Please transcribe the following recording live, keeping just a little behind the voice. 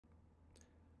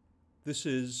This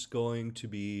is going to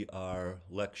be our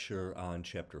lecture on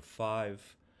Chapter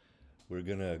 5. We're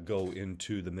going to go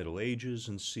into the Middle Ages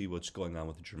and see what's going on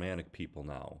with the Germanic people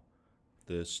now.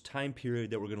 This time period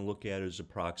that we're going to look at is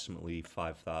approximately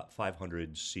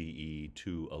 500 CE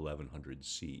to 1100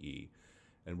 CE.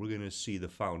 And we're going to see the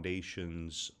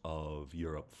foundations of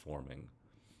Europe forming.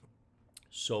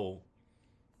 So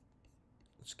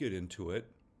let's get into it.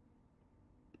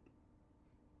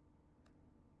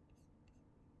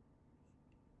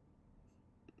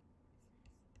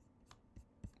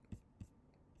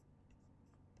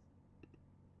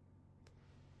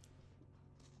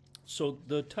 So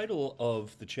the title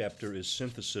of the chapter is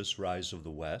Synthesis, Rise of the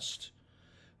West.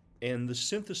 And the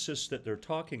synthesis that they're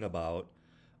talking about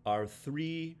are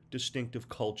three distinctive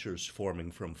cultures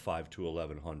forming from 5 to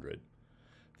 1100.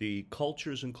 The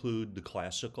cultures include the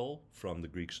classical from the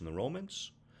Greeks and the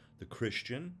Romans, the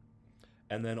Christian,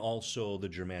 and then also the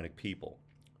Germanic people.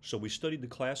 So we studied the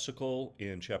classical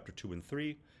in chapter 2 and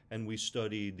 3, and we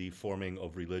studied the forming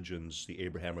of religions, the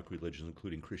Abrahamic religions,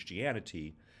 including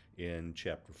Christianity, in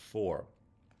chapter 4.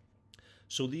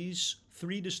 So these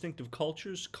three distinctive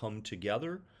cultures come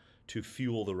together to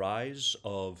fuel the rise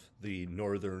of the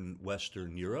northern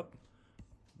Western Europe,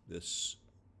 this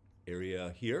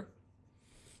area here.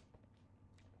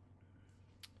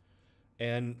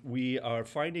 And we are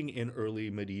finding in early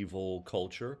medieval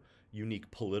culture unique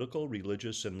political,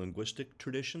 religious, and linguistic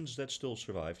traditions that still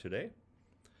survive today.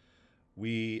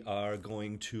 We are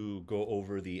going to go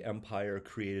over the empire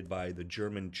created by the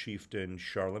German chieftain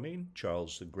Charlemagne,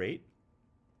 Charles the Great.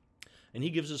 And he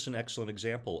gives us an excellent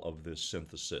example of this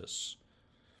synthesis.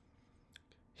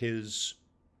 His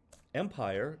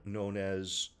empire, known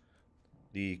as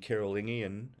the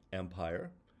Carolingian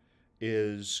Empire,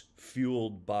 is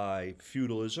fueled by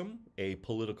feudalism, a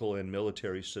political and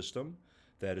military system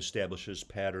that establishes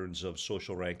patterns of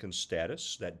social rank and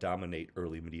status that dominate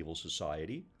early medieval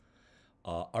society.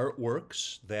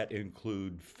 Artworks that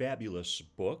include fabulous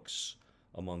books,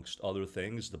 amongst other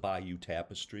things. The Bayeux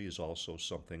Tapestry is also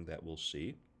something that we'll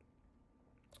see.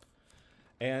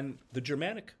 And the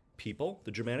Germanic people, the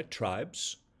Germanic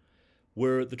tribes,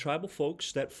 were the tribal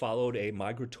folks that followed a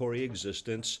migratory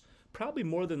existence, probably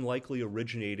more than likely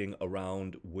originating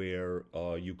around where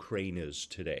Ukraine is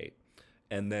today,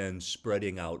 and then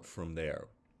spreading out from there.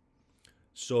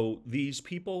 So these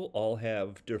people all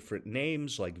have different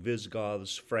names like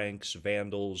Visigoths, Franks,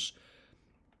 Vandals,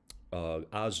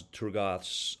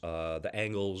 Ostrogoths, the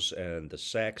Angles and the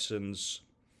Saxons,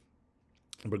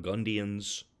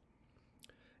 Burgundians.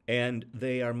 And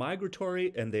they are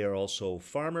migratory, and they are also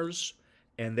farmers,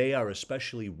 and they are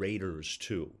especially raiders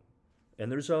too. And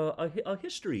there's a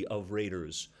history of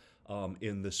raiders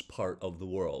in this part of the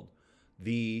world.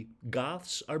 The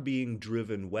Goths are being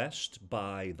driven west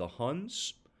by the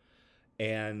Huns,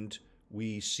 and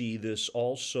we see this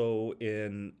also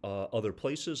in other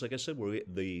places. Like I said, where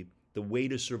the way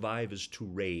to survive is to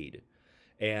raid.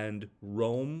 And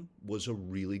Rome was a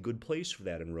really good place for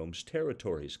that in Rome's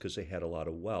territories because they had a lot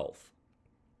of wealth.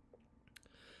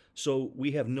 So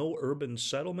we have no urban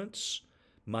settlements,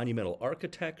 monumental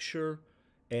architecture,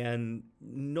 and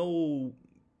no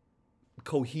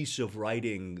cohesive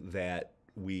writing that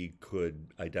we could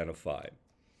identify.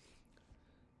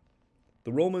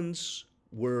 The Romans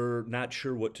were not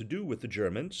sure what to do with the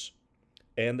Germans,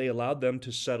 and they allowed them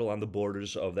to settle on the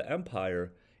borders of the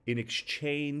empire in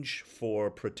exchange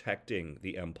for protecting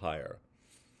the empire.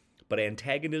 But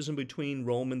antagonism between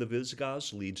Rome and the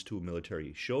Visigoths leads to a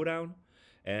military showdown,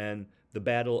 and the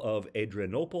Battle of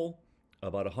Adrianople,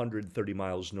 about 130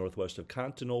 miles northwest of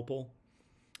Constantinople,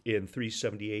 in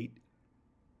 378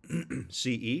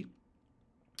 CE,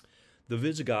 the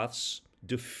Visigoths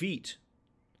defeat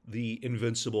the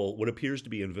invincible, what appears to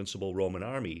be invincible Roman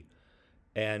army,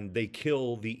 and they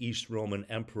kill the East Roman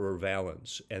Emperor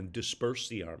Valens and disperse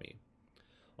the army.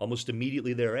 Almost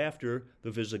immediately thereafter,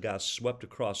 the Visigoths swept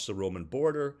across the Roman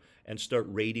border and start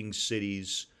raiding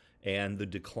cities, and the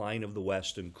decline of the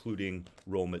West, including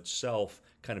Rome itself,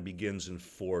 kind of begins in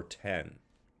 410.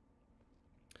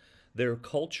 Their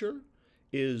culture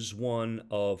is one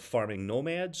of farming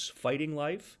nomads, fighting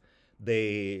life.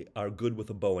 They are good with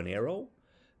a bow and arrow.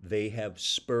 They have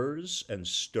spurs and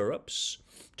stirrups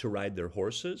to ride their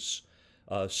horses.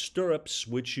 Stirrups,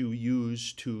 which you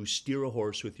use to steer a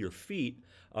horse with your feet,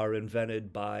 are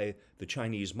invented by the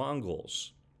Chinese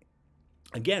Mongols.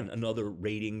 Again, another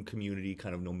raiding community,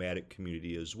 kind of nomadic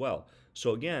community as well.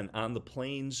 So again, on the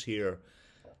plains here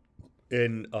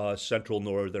in central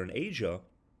northern Asia,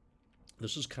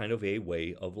 this is kind of a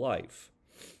way of life.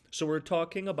 So we're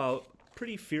talking about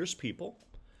pretty fierce people.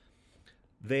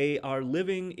 They are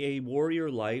living a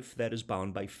warrior life that is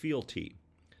bound by fealty,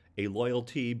 a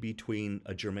loyalty between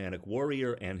a Germanic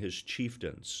warrior and his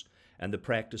chieftains, and the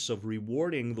practice of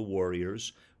rewarding the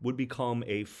warriors would become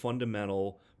a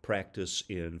fundamental practice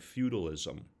in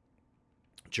feudalism.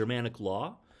 Germanic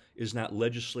law is not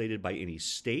legislated by any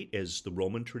state as the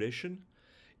Roman tradition.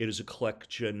 It is a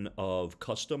collection of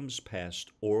customs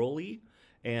passed orally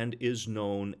and is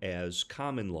known as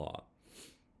common law.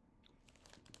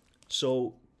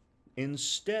 So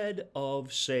instead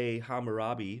of, say,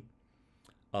 Hammurabi,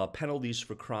 penalties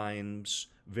for crimes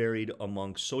varied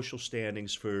amongst social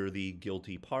standings for the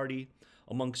guilty party.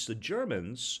 Amongst the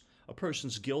Germans, a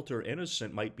person's guilt or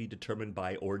innocence might be determined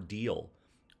by ordeal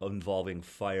involving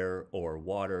fire or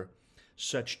water.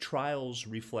 Such trials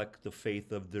reflect the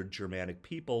faith of the Germanic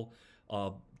people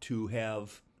to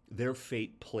have their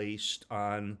fate placed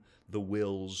on the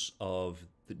wills of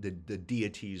the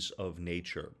deities of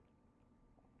nature.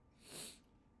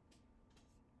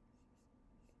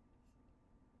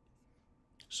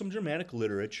 Some Germanic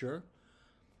literature.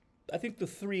 I think the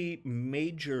three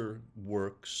major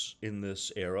works in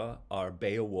this era are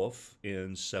Beowulf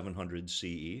in 700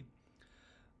 CE,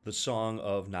 the Song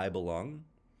of Nibelung,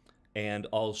 and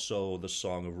also the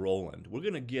Song of Roland. We're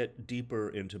going to get deeper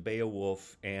into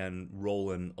Beowulf and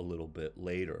Roland a little bit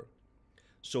later.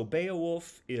 So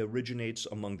Beowulf originates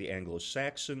among the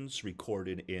Anglo-Saxons,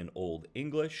 recorded in Old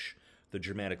English, the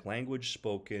Germanic language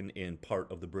spoken in part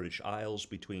of the British Isles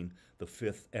between the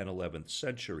 5th and 11th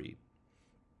century.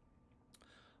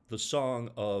 The Song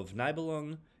of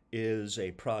Nibelung is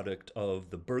a product of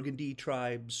the Burgundy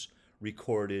tribes,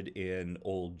 recorded in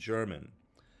Old German.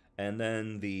 And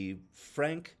then the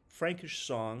Frankish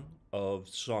Song of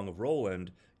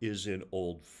Roland is in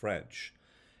Old French.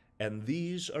 And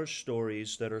these are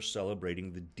stories that are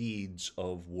celebrating the deeds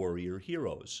of warrior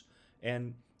heroes.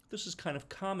 And this is kind of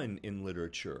common in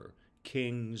literature.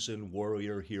 Kings and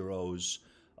warrior heroes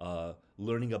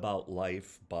learning about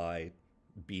life by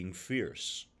being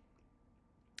fierce.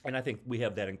 And I think we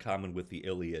have that in common with the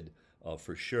Iliad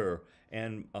for sure,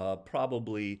 and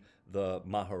probably the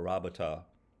Mahabharata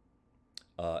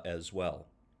as well.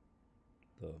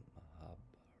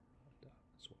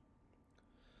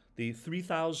 The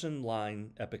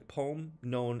 3,000-line epic poem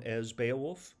known as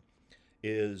Beowulf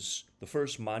is the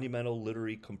first monumental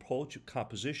literary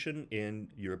composition in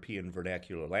European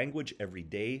vernacular language,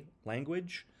 everyday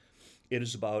language. It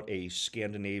is about a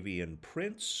Scandinavian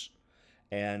prince,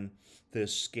 and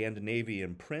this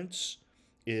Scandinavian prince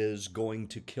is going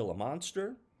to kill a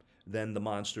monster. Then the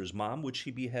monster's mom, which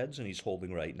he beheads and he's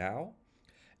holding right now.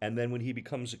 And then when he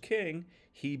becomes a king,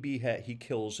 he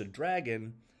kills a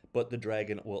dragon, but the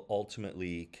dragon will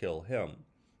ultimately kill him.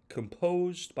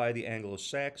 Composed by the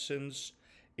Anglo-Saxons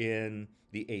in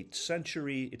the 8th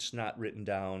century, it's not written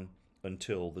down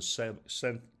until the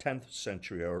 10th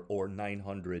century or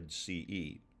 900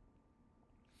 CE.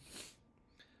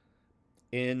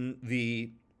 In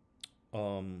the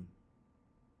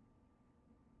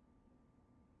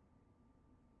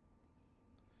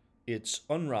it's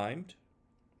unrhymed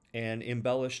and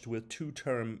embellished with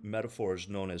two-term metaphors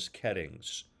known as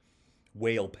kettings.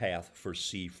 Whale path for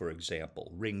sea, for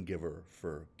example. Ring giver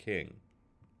for king.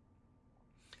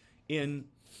 In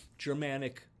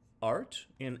Germanic art,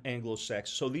 in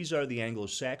Anglo-Saxon, so these are the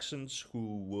Anglo-Saxons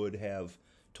who would have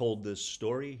told this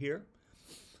story here.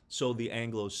 So the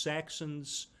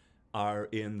Anglo-Saxons are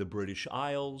in the British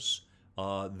Isles.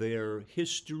 Their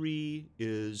history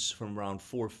is from around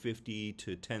 450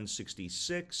 to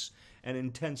 1066. And in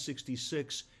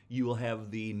 1066, you will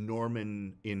have the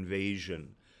Norman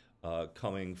invasion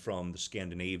coming from the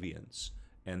Scandinavians.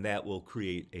 And that will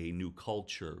create a new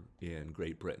culture in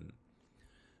Great Britain.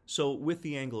 So with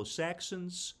the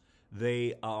Anglo-Saxons,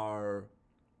 they are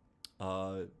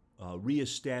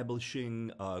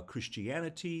reestablishing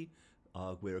Christianity.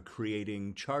 We're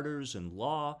creating charters and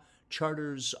law.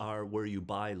 Charters are where you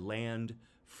buy land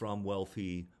from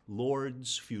wealthy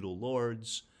lords, feudal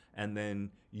lords, and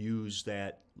then use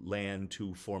that land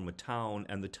to form a town.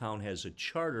 And the town has a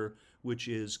charter, which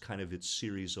is kind of its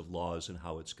series of laws and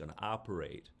how it's going to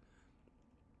operate.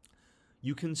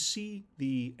 You can see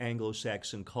the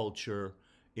Anglo-Saxon culture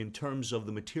in terms of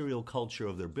the material culture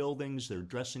of their buildings, their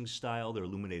dressing style, their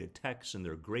illuminated texts, and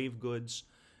their grave goods,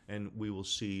 and we will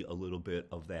see a little bit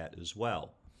of that as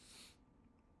well.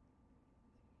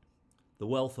 The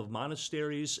wealth of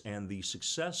monasteries and the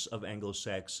success of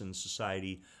Anglo-Saxon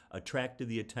society attracted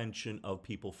the attention of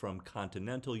people from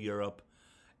continental Europe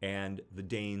and the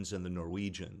Danes and the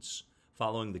Norwegians.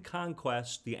 Following the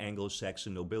conquest, the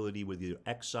Anglo-Saxon nobility were either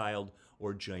exiled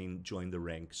or joined the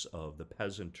ranks of the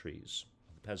peasantry.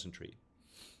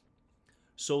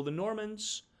 So the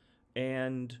Normans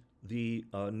and the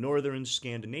northern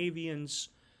Scandinavians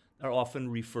are often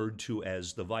referred to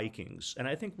as the Vikings. And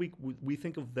I think we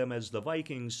think of them as the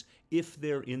Vikings if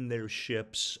they're in their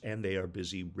ships and they are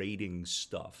busy raiding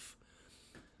stuff.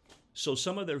 So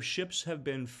some of their ships have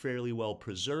been fairly well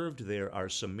preserved. There are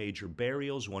some major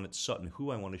burials, one at Sutton Hoo.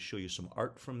 I want to show you some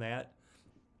art from that.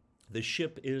 The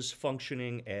ship is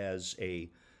functioning as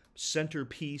a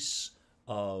centerpiece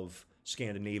of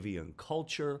Scandinavian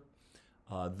culture.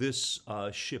 This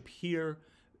ship here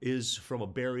is from a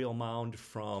burial mound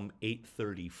from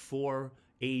 834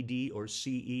 AD or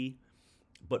CE,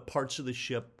 but parts of the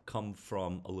ship come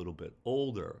from a little bit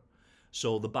older.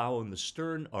 So the bow and the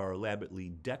stern are elaborately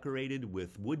decorated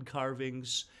with wood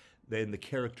carvings, then the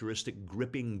characteristic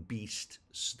gripping beast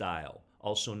style,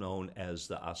 also known as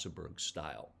the Oseberg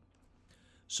style.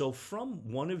 So from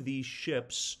one of these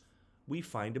ships, we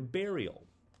find a burial,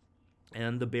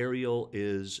 and the burial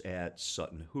is at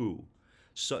Sutton Hoo.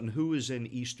 Sutton Hoo is in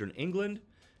eastern England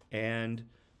and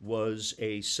was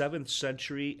a 7th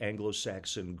century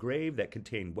Anglo-Saxon grave that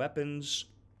contained weapons,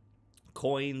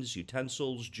 coins,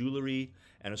 utensils, jewelry,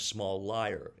 and a small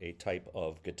lyre, a type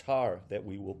of guitar that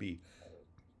we will be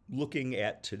looking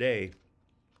at today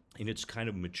in its kind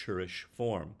of maturish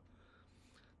form.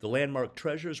 The landmark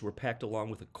treasures were packed along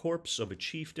with a corpse of a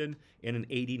chieftain in an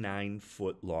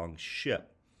 89-foot-long ship.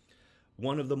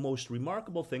 One of the most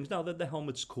remarkable things, now that the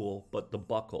helmet's cool, but the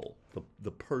buckle,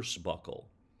 the purse buckle.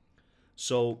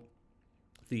 So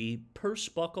the purse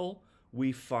buckle,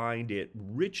 we find it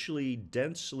richly,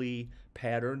 densely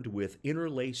patterned with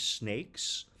interlaced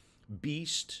snakes,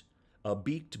 beaked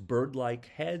bird-like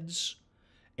heads,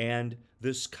 and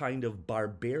this kind of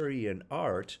barbarian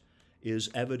art is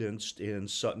evidenced in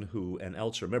Sutton Hoo and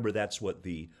elsewhere. Remember, that's what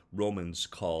the Romans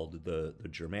called the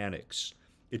Germanics.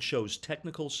 It shows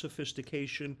technical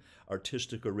sophistication,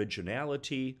 artistic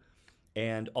originality,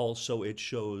 and also it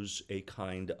shows a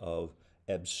kind of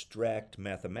abstract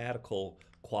mathematical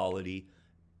quality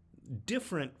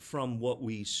different from what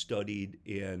we studied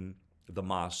in the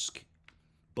mosque,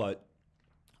 but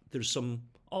there's some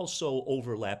also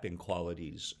overlapping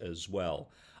qualities as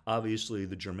well. Obviously,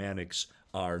 the Germanics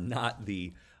are not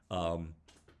the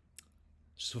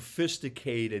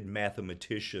sophisticated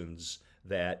mathematicians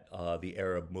that the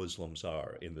Arab Muslims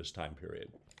are in this time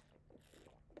period.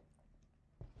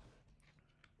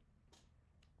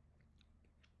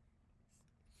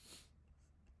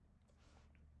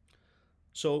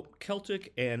 So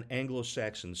Celtic and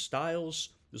Anglo-Saxon styles.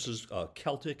 This is a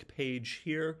Celtic page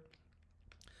here.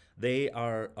 They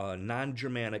are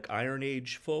non-Germanic Iron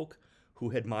Age folk who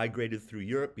had migrated through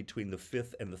Europe between the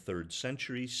 5th and the 3rd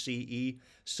century CE,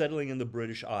 settling in the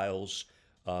British Isles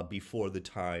before the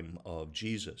time of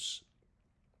Jesus.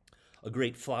 A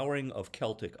great flowering of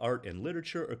Celtic art and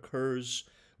literature occurs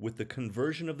with the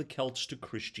conversion of the Celts to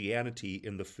Christianity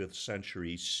in the 5th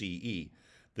century CE.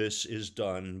 This is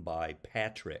done by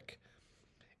Patrick,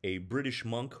 a British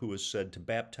monk who is said to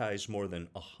baptize more than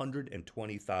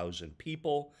 120,000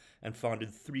 people and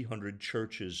founded 300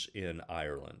 churches in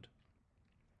Ireland.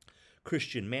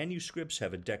 Christian manuscripts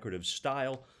have a decorative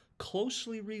style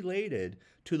closely related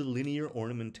to the linear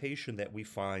ornamentation that we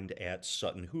find at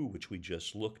Sutton Hoo, which we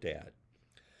just looked at.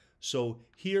 So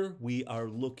here we are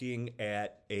looking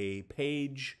at a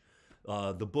page,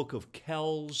 the Book of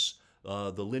Kells,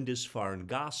 the Lindisfarne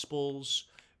Gospels,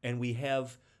 and we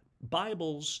have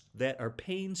Bibles that are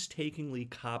painstakingly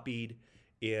copied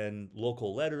in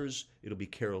local letters. It'll be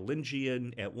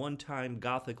Carolingian at one time,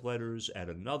 Gothic letters at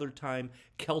another time,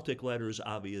 Celtic letters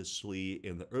obviously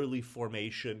in the early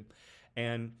formation,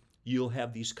 and you'll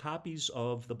have these copies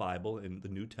of the Bible in the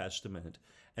New Testament,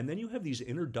 and then you have these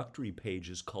introductory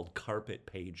pages called carpet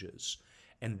pages,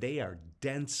 and they are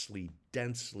densely,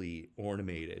 densely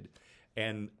ornamented.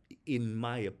 And in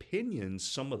my opinion,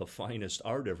 some of the finest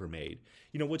art ever made.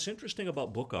 You know, what's interesting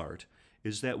about book art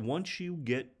is that once you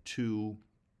get to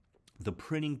the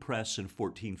printing press in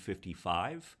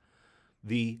 1455,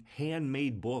 the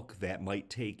handmade book that might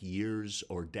take years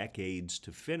or decades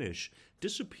to finish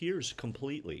disappears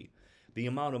completely. The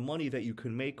amount of money that you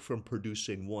can make from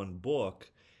producing one book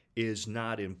is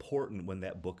not important when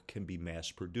that book can be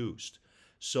mass produced.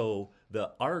 So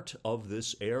the art of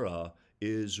this era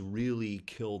is really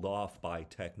killed off by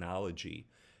technology.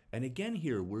 And again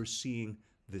here we're seeing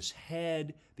this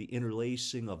head, the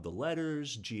interlacing of the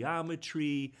letters,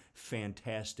 geometry,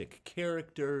 fantastic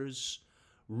characters,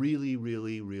 really,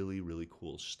 really, really, really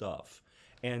cool stuff.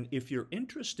 And if you're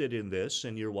interested in this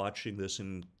and you're watching this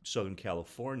in Southern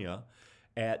California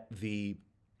at the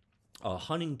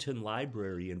Huntington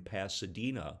Library in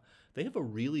Pasadena, they have a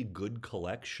really good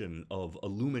collection of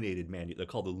they're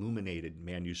called illuminated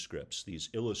manuscripts, these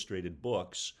illustrated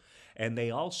books, and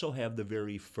they also have the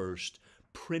very first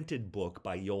printed book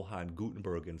by Johann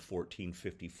Gutenberg in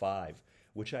 1455,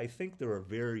 which I think there are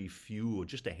very few,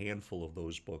 just a handful of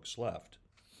those books left.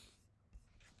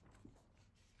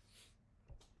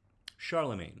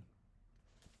 Charlemagne.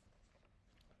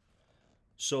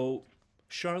 So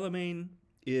Charlemagne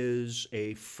is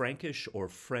a Frankish or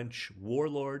French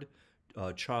warlord,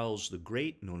 Charles the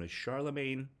Great, known as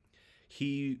Charlemagne.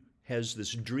 He has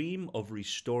this dream of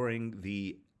restoring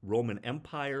the Roman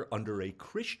Empire under a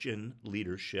Christian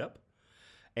leadership,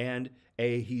 and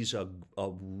he's a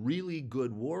really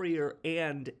good warrior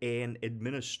and an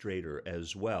administrator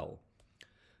as well.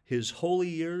 His holy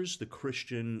years, the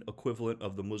Christian equivalent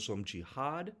of the Muslim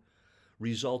jihad,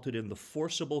 resulted in the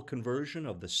forcible conversion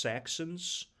of the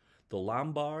Saxons, the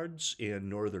Lombards in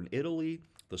northern Italy,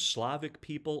 the Slavic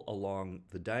people along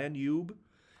the Danube,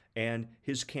 and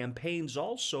his campaigns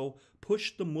also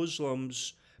pushed the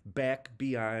Muslims back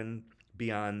beyond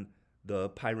the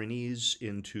Pyrenees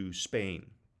into Spain,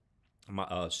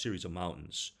 a series of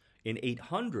mountains. In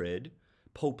 800,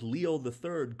 Pope Leo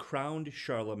III crowned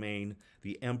Charlemagne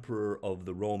the Emperor of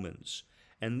the Romans,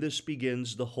 and this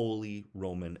begins the Holy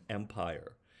Roman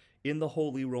Empire. In the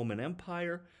Holy Roman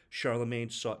Empire, Charlemagne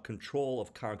sought control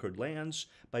of conquered lands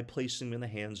by placing them in the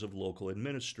hands of local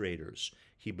administrators.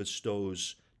 He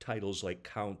bestows titles like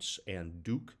counts and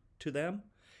duke to them.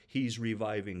 He's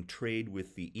reviving trade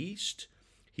with the East.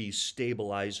 He's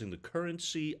stabilizing the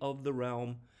currency of the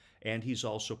realm, and he's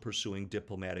also pursuing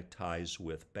diplomatic ties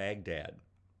with Baghdad,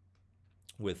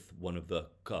 with one of the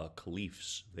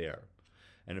caliphs there.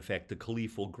 And in fact, the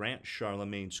caliph will grant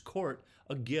Charlemagne's court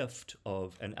a gift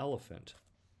of an elephant.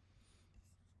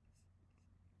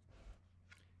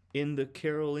 In the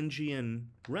Carolingian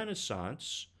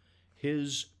Renaissance,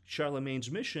 Charlemagne's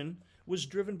mission was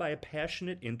driven by a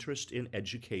passionate interest in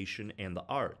education and the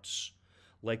arts.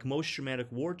 Like most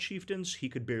Germanic war chieftains, he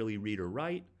could barely read or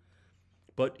write,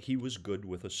 but he was good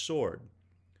with a sword.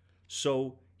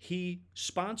 So he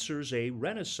sponsors a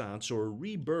renaissance or a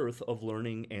rebirth of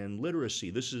learning and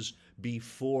literacy. This is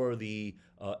before the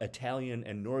Italian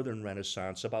and Northern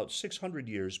Renaissance, about 600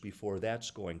 years before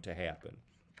that's going to happen.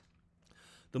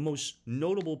 The most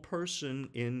notable person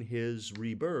in his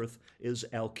rebirth is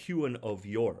Alcuin of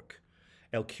York.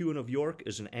 Alcuin of York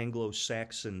is an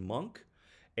Anglo-Saxon monk,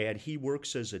 and he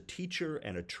works as a teacher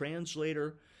and a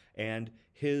translator, and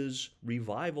his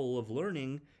revival of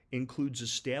learning includes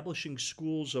establishing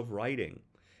schools of writing.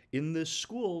 In these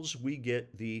schools, we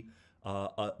get the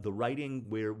writing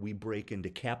where we break into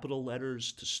capital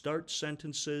letters to start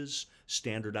sentences,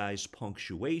 standardized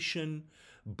punctuation,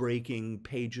 breaking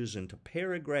pages into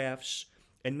paragraphs,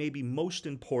 and maybe most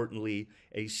importantly,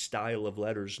 a style of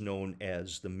letters known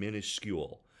as the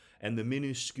minuscule. And the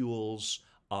minuscules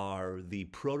are the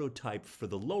prototype for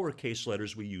the lowercase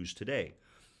letters we use today.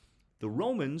 The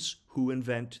Romans, who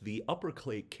invent the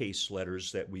uppercase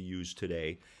letters that we use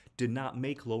today, did not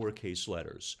make lowercase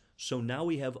letters. So now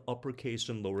we have uppercase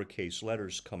and lowercase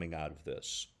letters coming out of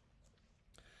this.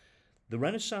 The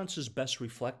Renaissance is best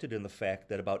reflected in the fact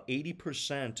that about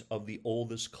 80% of the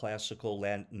oldest classical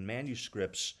Latin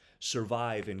manuscripts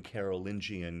survive in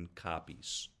Carolingian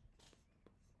copies.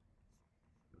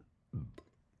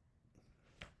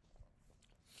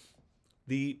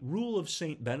 The Rule of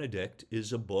St. Benedict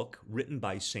is a book written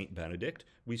by St. Benedict.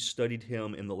 We studied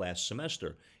him in the last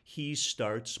semester. He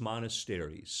starts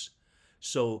monasteries.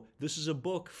 So this is a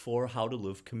book for how to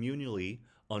live communally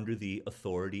under the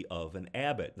authority of an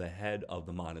abbot, the head of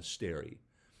the monastery.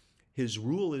 His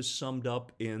rule is summed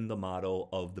up in the motto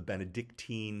of the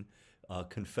Benedictine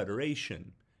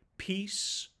Confederation: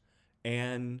 peace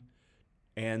and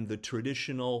the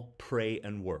traditional pray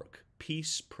and work.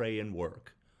 Peace, pray, and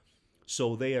work.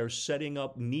 So they are setting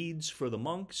up needs for the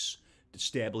monks,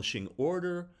 establishing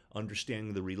order,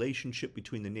 understanding the relationship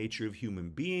between the nature of human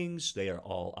beings. They are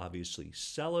all obviously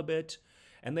celibate,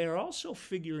 and they are also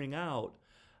figuring out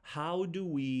how do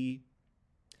we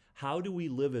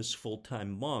live as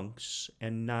full-time monks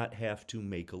and not have to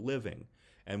make a living.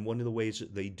 And one of the ways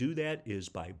that they do that is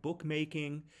by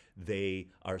bookmaking. They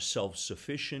are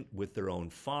self-sufficient with their own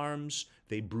farms.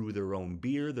 They brew their own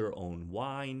beer, their own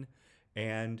wine,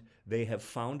 and they have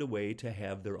found a way to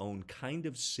have their own kind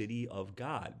of city of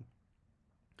God.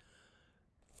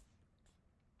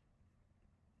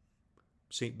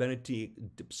 St.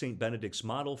 Benedict's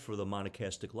model for the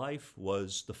monastic life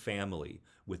was the family,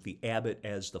 with the abbot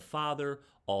as the father,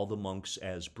 all the monks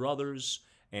as brothers,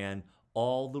 and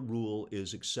all the rule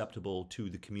is acceptable to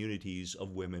the communities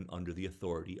of women under the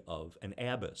authority of an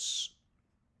abbess.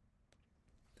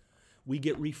 We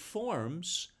get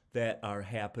reforms that are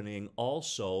happening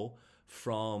also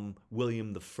from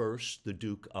William I, the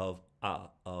Duke of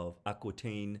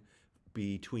Aquitaine,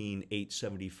 between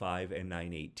 875 and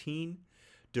 918.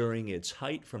 During its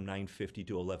height from 950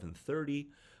 to 1130,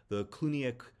 the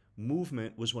Cluniac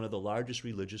movement was one of the largest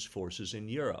religious forces in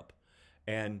Europe.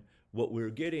 And what we're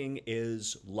getting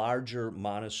is larger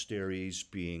monasteries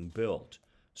being built.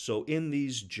 So in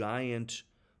these giant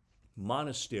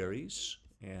monasteries,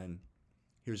 and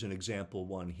here's an example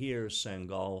one here,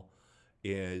 Sangal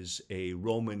is a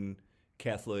Roman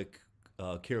Catholic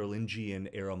Carolingian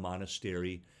era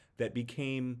monastery that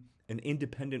became an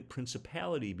independent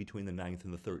principality between the 9th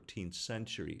and the 13th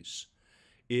centuries.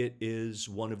 It is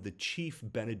one of the chief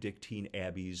Benedictine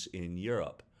abbeys in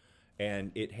Europe,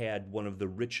 and it had one of the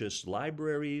richest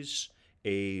libraries,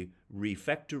 a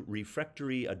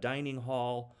refectory, a dining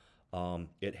hall.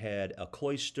 It had a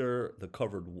cloister, the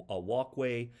covered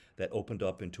walkway that opened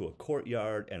up into a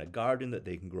courtyard, and a garden that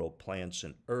they can grow plants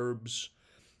and herbs.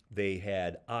 They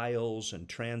had aisles and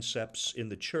transepts in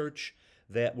the church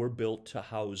that were built to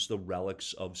house the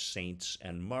relics of saints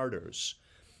and martyrs.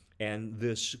 And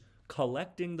this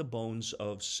collecting the bones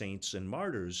of saints and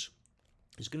martyrs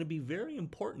is going to be very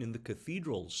important in the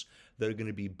cathedrals that are going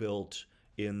to be built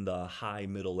in the high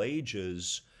Middle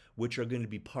Ages, which are going to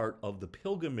be part of the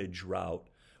pilgrimage route,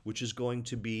 which is going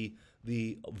to be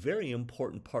the very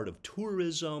important part of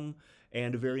tourism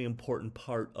and a very important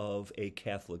part of a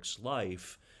Catholic's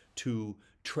life, to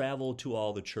travel to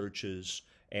all the churches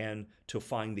and to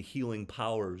find the healing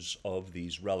powers of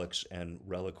these relics and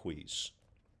reliquaries.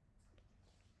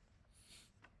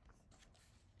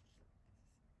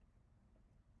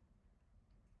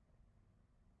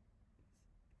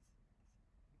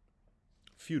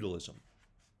 Feudalism.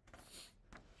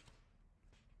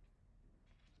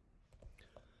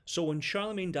 So when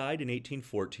Charlemagne died in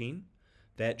 1814,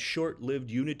 that short-lived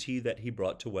unity that he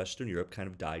brought to Western Europe kind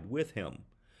of died with him.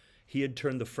 He had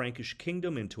turned the Frankish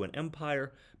kingdom into an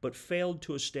empire, but failed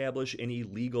to establish any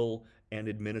legal and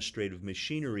administrative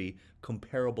machinery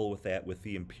comparable with that with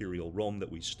the imperial Rome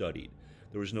that we studied.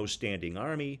 There was no standing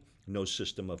army, no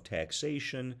system of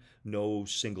taxation, no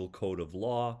single code of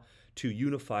law to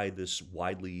unify this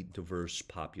widely diverse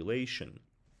population.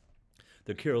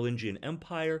 The Carolingian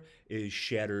Empire is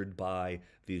shattered by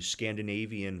the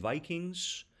Scandinavian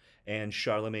Vikings, and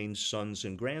Charlemagne's sons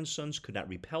and grandsons could not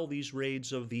repel these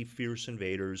raids of the fierce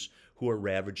invaders who are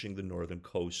ravaging the northern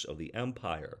coasts of the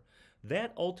empire.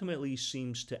 That ultimately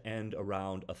seems to end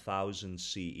around 1000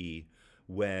 CE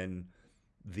when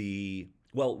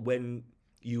when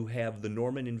you have the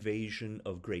Norman invasion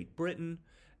of Great Britain,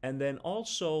 and then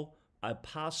also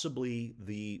possibly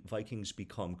the Vikings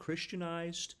become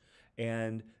Christianized,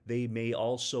 and they may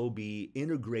also be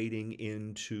integrating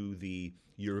into the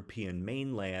European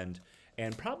mainland,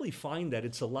 and probably find that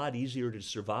it's a lot easier to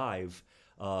survive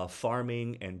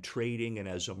farming and trading and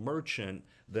as a merchant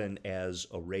than as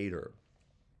a raider.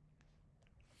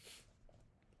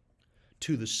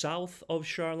 To the south of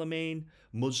Charlemagne,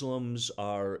 Muslims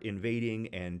are invading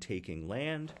and taking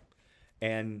land,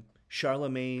 and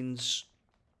Charlemagne's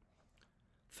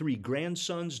three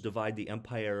grandsons divide the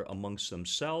empire amongst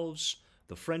themselves.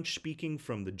 The French-speaking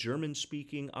from the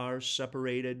German-speaking are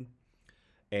separated,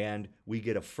 and we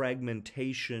get a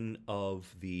fragmentation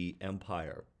of the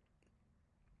empire.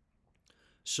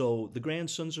 So the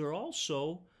grandsons are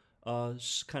also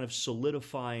kind of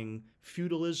solidifying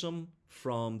feudalism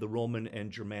from the Roman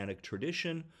and Germanic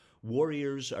tradition.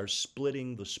 Warriors are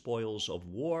splitting the spoils of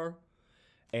war.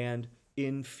 And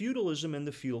in feudalism and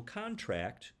the feudal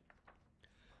contract,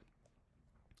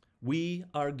 we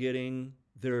are getting,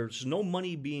 there's no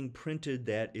money being printed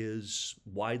that is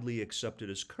widely accepted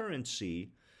as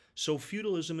currency, so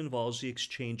feudalism involves the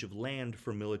exchange of land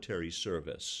for military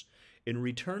service. In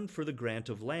return for the grant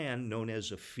of land, known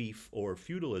as a fief or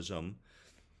feudalism,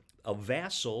 a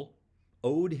vassal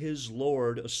owed his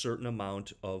lord a certain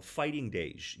amount of fighting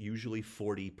days, usually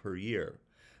 40 per year.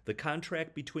 The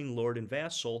contract between lord and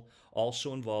vassal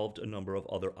also involved a number of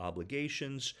other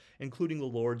obligations, including the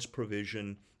lord's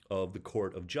provision of the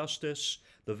court of justice,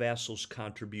 the vassal's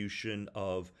contribution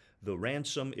of the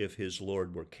ransom if his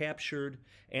lord were captured,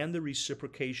 and the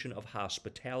reciprocation of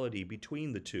hospitality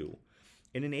between the two.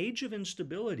 In an age of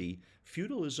instability,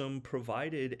 feudalism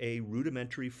provided a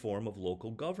rudimentary form of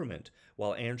local government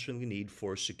while answering the need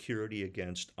for security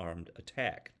against armed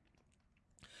attack.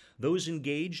 Those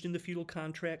engaged in the feudal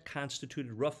contract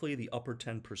constituted roughly the upper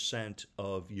 10%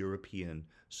 of European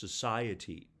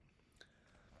society.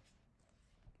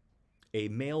 A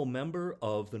male member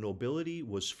of the nobility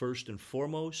was first and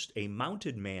foremost a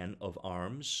mounted man of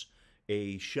arms,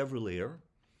 a chevalier,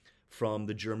 from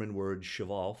the German word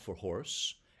cheval for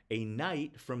horse, a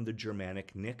knight from the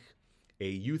Germanic nick, a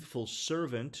youthful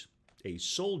servant, a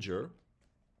soldier,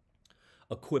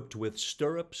 equipped with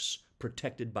stirrups,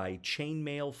 protected by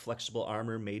chainmail, flexible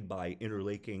armor made by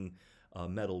interlaking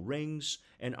metal rings,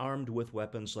 and armed with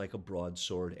weapons like a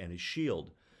broadsword and a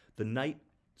shield. The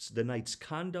knight's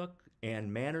conduct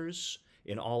and manners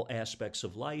in all aspects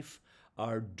of life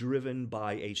are driven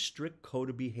by a strict code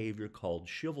of behavior called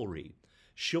chivalry.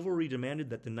 Chivalry demanded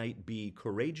that the knight be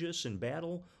courageous in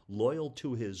battle, loyal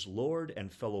to his lord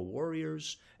and fellow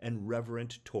warriors, and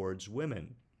reverent towards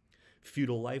women.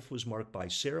 Feudal life was marked by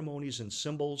ceremonies and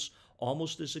symbols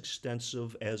almost as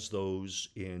extensive as those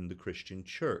in the Christian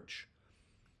church.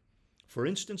 For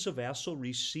instance, a vassal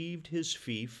received his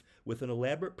fief with an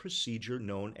elaborate procedure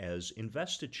known as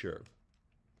investiture,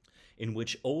 in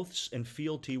which oaths and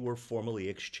fealty were formally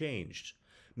exchanged.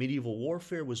 Medieval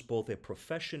warfare was both a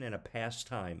profession and a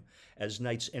pastime, as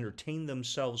knights entertained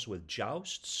themselves with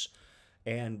jousts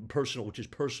and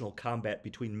personal combat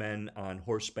between men on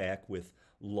horseback with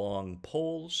long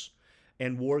poles,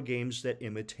 and war games that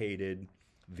imitated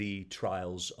the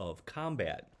trials of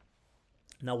combat.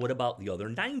 Now, what about the other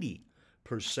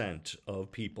 90%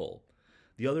 of people?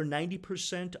 The other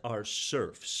 90% are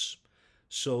serfs.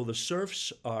 So the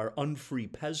serfs are unfree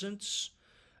peasants,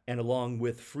 and along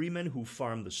with freemen who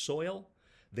farm the soil,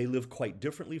 they live quite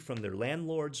differently from their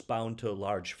landlords bound to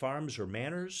large farms or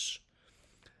manors.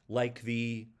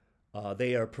 They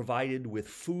are provided with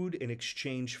food in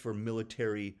exchange for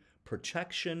military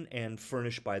protection and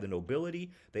furnished by the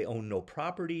nobility. They own no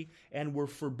property and were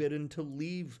forbidden to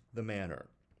leave the manor.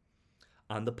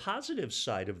 On the positive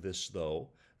side of this, though,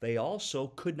 they also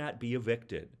could not be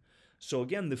evicted. So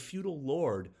again, the feudal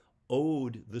lord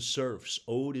owed the serfs,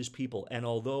 owed his people, and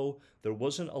although there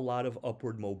wasn't a lot of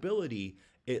upward mobility,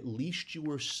 at least you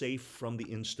were safe from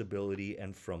the instability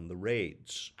and from the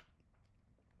raids.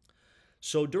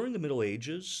 So during the Middle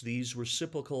Ages, these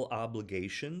reciprocal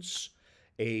obligations,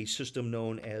 a system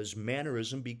known as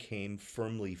mannerism, became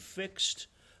firmly fixed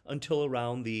until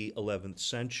around the 11th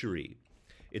century.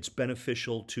 It's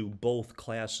beneficial to both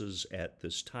classes at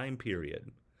this time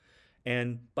period.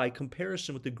 And by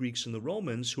comparison with the Greeks and the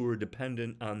Romans, who were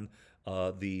dependent on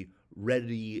the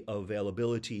ready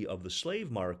availability of the slave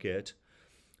market,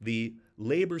 the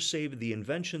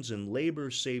inventions and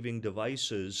labor-saving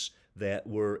devices that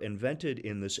were invented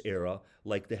in this era,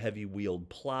 like the heavy-wheeled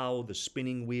plow, the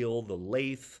spinning wheel, the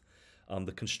lathe,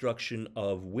 the construction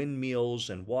of windmills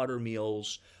and water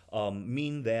mills,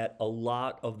 mean that a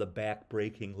lot of the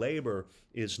back-breaking labor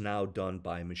is now done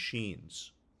by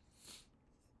machines.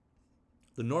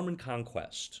 The Norman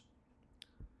Conquest.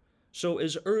 So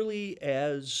as early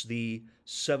as the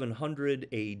 700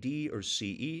 AD or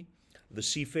CE, the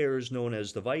seafarers known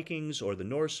as the Vikings or the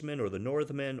Norsemen or the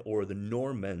Northmen or the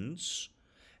Normans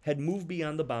had moved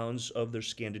beyond the bounds of their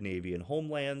Scandinavian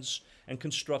homelands and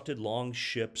constructed long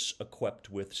ships equipped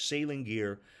with sailing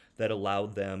gear that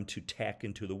allowed them to tack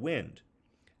into the wind.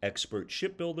 Expert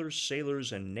shipbuilders,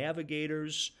 sailors, and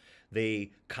navigators,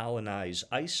 they colonized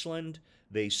Iceland,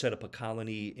 they set up a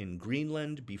colony in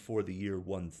Greenland before the year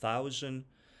 1000,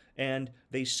 and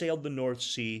they sailed the North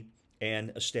Sea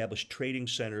and established trading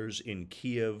centers in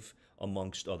Kiev,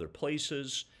 amongst other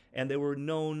places, and they were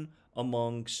known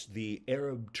amongst the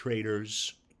Arab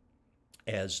traders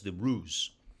as the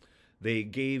Rus. They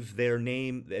gave their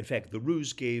name, in fact, the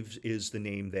Rus is the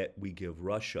name that we give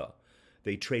Russia.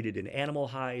 They traded in animal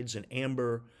hides and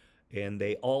amber, and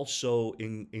they also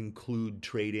include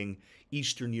trading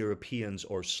Eastern Europeans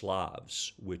or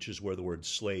Slavs, which is where the word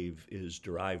slave is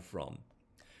derived from.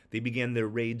 They began their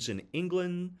raids in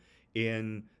England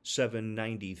in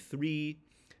 793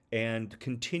 and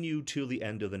continued till the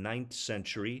end of the 9th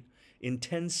century. In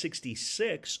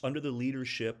 1066, under the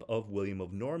leadership of William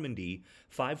of Normandy,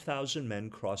 5,000 men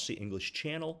crossed the English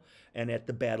Channel, and at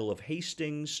the Battle of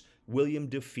Hastings, William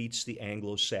defeats the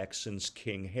Anglo-Saxons'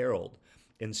 King Harold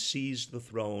and seized the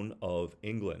throne of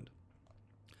England.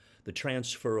 The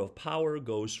transfer of power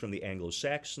goes from the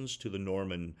Anglo-Saxons to the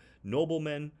Norman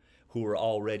noblemen, who were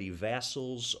already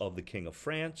vassals of the King of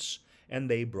France, and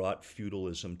they brought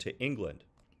feudalism to England.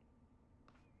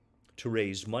 To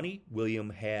raise money, William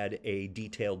had a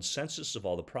detailed census of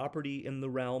all the property in the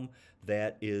realm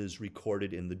that is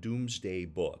recorded in the Domesday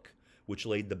Book, which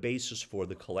laid the basis for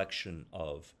the collection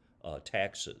of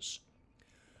taxes.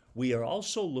 We are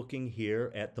also looking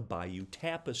here at the Bayeux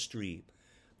Tapestry.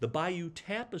 The Bayeux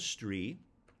Tapestry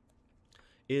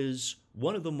is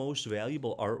one of the most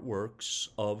valuable artworks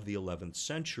of the 11th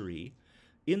century.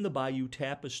 In the Bayeux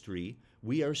Tapestry,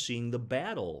 we are seeing the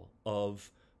battle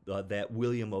of that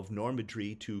William of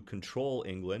Normandy to control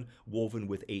England, woven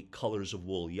with 8 colors of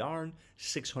wool yarn,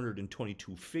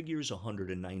 622 figures,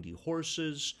 190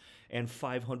 horses, and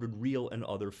 500 real and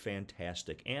other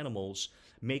fantastic animals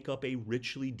make up a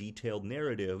richly detailed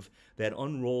narrative that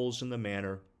unrolls in the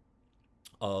manner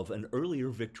of an earlier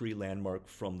victory landmark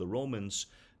from the Romans,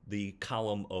 the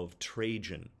Column of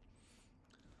Trajan.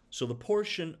 So the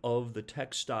portion of the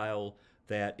textile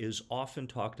that is often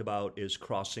talked about is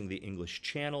crossing the English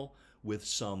Channel with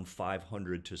some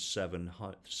 500 to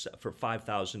 700, for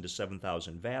 5,000 to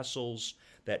 7,000 vassals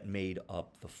that made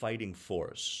up the fighting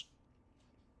force.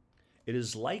 It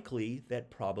is likely that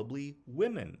probably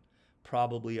women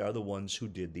probably are the ones who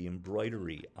did the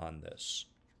embroidery on this,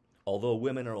 although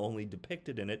women are only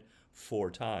depicted in it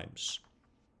 4 times.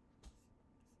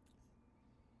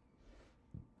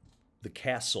 The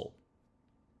castle.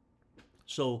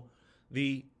 So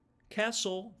the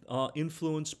castle,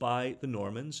 influenced by the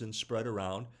Normans and spread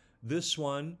around. This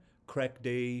one, Crec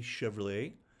de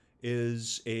Chevalier,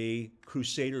 is a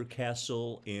Crusader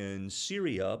castle in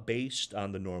Syria based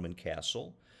on the Norman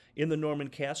castle. In the Norman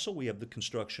castle, we have the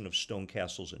construction of stone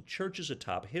castles and churches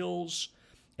atop hills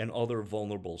and other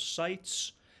vulnerable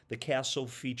sites. The castle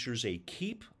features a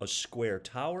keep, a square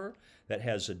tower that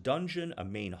has a dungeon, a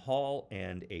main hall,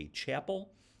 and a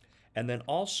chapel, and then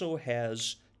also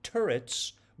has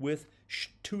turrets with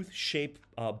tooth-shaped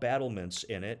battlements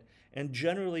in it, and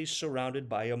generally surrounded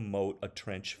by a moat, a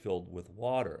trench filled with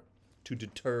water to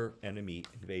deter enemy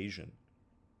invasion.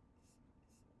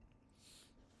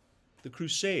 The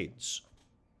Crusades.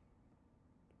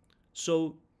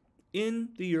 So in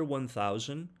the year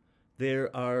 1000,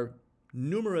 there are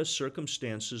numerous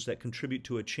circumstances that contribute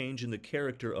to a change in the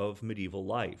character of medieval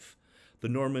life. The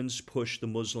Normans push the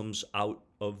Muslims out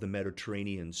of the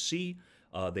Mediterranean Sea.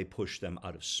 They push them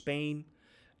out of Spain.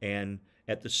 And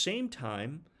at the same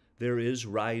time, there is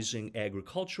rising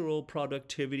agricultural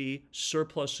productivity,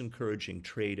 surplus encouraging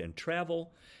trade and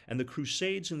travel, and the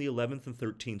Crusades in the 11th and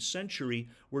 13th century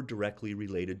were directly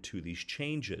related to these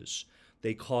changes.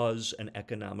 They cause an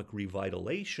economic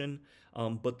revitalization,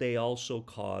 but they also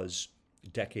cause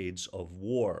decades of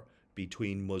war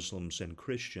between Muslims and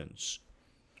Christians.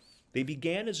 They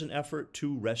began as an effort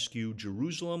to rescue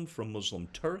Jerusalem from Muslim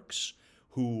Turks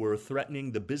who were threatening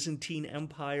the Byzantine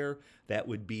Empire. That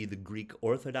would be the Greek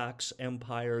Orthodox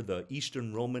Empire, the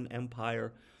Eastern Roman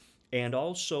Empire, and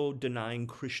also denying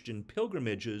Christian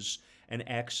pilgrimages and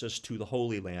access to the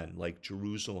Holy Land, like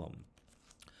Jerusalem.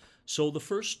 So the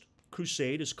First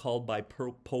Crusade is called by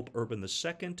Pope Urban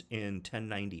II in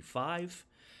 1095,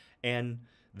 and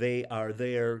they are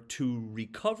there to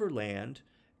recover land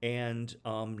and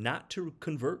not to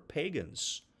convert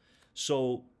pagans.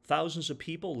 So thousands of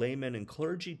people, laymen and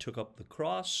clergy, took up the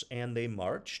cross and they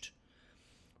marched.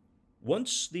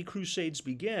 Once the Crusades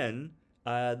began,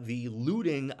 the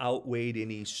looting outweighed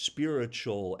any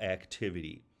spiritual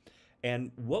activity.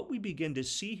 And what we begin to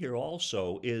see here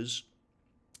also is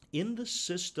in the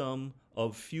system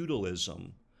of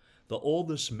feudalism, the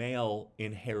oldest male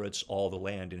inherits all the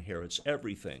land, inherits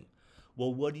everything.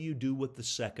 Well, what do you do with the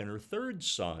second or third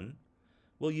son?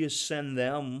 Well, you send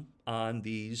them on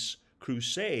these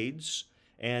crusades,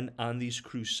 and on these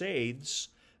crusades,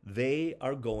 they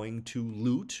are going to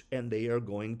loot and they are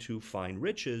going to find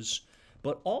riches.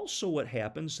 But also what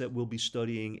happens that we'll be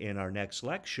studying in our next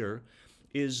lecture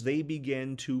is they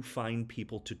begin to find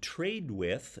people to trade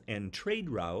with and trade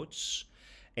routes,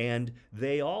 and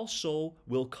they also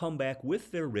will come back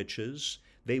with their riches.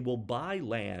 They will buy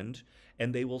land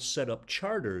and they will set up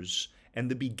charters, and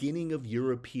the beginning of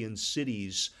European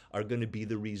cities are going to be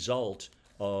the result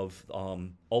of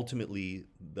ultimately,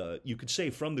 you could say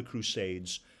from the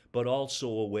Crusades, but also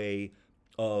a way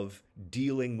of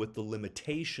dealing with the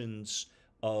limitations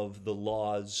of the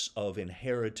laws of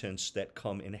inheritance that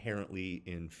come inherently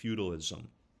in feudalism.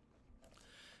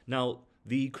 Now,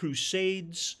 the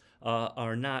Crusades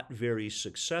are not very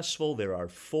successful. There are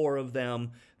 4 of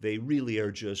them. They really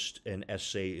are just an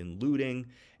essay in looting.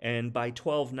 And by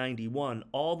 1291,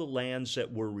 all the lands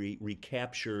that were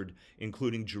recaptured,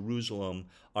 including Jerusalem,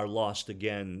 are lost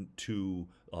again to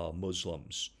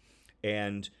Muslims.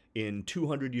 And in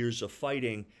 200 years of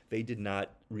fighting, they did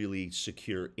not really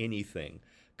secure anything.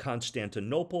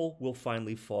 Constantinople will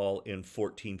finally fall in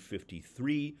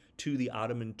 1453 to the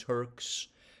Ottoman Turks.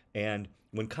 And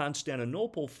when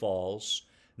Constantinople falls,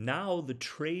 now the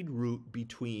trade route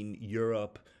between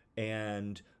Europe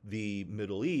and the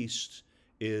Middle East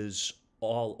is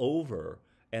all over,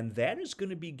 And that is going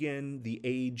to begin the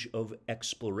age of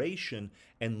exploration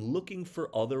and looking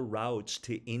for other routes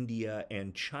to India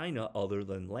and China other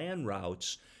than land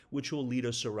routes, which will lead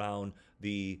us around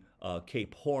the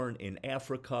Cape Horn in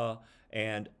Africa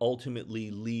and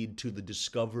ultimately lead to the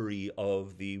discovery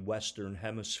of the Western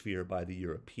Hemisphere by the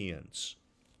Europeans.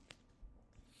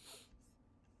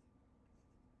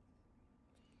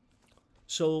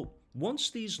 So once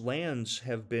these lands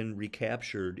have been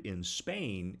recaptured in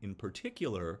Spain in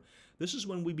particular, this is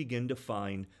when we begin to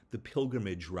find the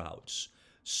pilgrimage routes.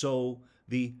 So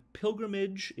the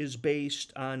pilgrimage is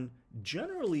based on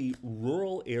generally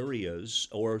rural areas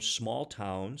or small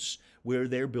towns where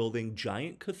they're building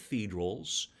giant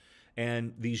cathedrals.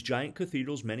 And these giant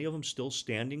cathedrals, many of them still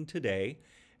standing today,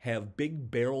 have big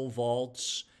barrel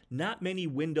vaults, not many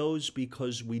windows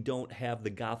because we don't have the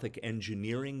Gothic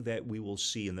engineering that we will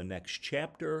see in the next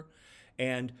chapter.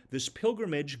 And this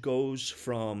pilgrimage goes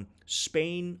from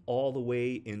Spain all the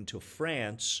way into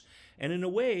France, and in a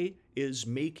way is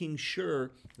making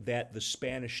sure that the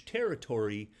Spanish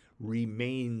territory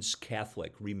remains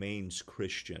Catholic, remains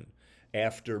Christian,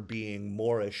 after being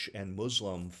Moorish and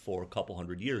Muslim for a couple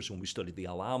hundred years when we studied the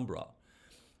Alhambra.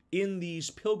 In these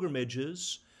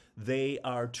pilgrimages, they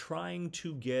are trying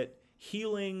to get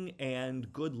healing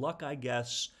and good luck, I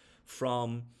guess,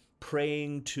 from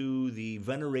praying to the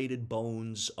venerated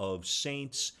bones of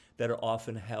saints that are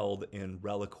often held in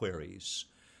reliquaries.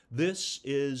 This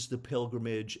is the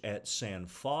pilgrimage at Saint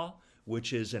Fa,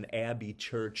 which is an abbey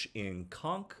church in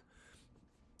Conques,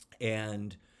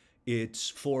 and it's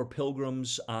for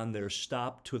pilgrims on their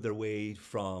stop to their way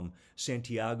from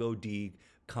Santiago de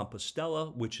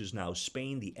Compostela, which is now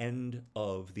Spain, the end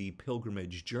of the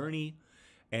pilgrimage journey.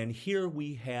 And here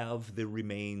we have the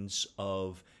remains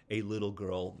of a little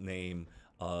girl named,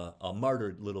 a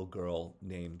martyred little girl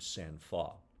named Saint Fa.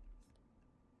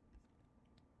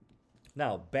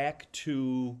 Now, back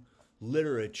to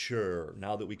literature,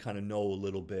 now that we kind of know a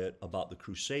little bit about the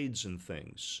Crusades and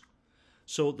things.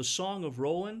 So the Song of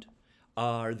Roland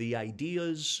are the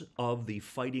ideas of the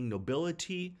fighting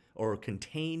nobility, or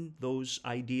contain those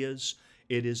ideas.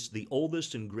 It is the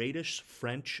oldest and greatest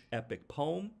French epic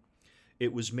poem.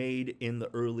 It was made in the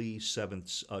early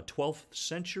 12th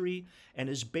century and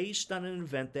is based on an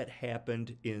event that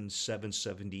happened in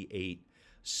 778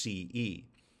 CE.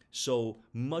 So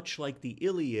much like the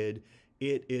Iliad,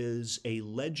 it is a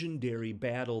legendary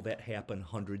battle that happened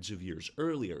hundreds of years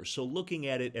earlier. So looking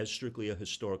at it as strictly a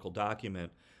historical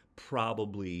document,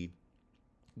 probably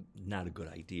not a good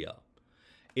idea.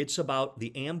 It's about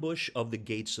the ambush of the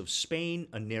gates of Spain,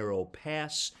 a narrow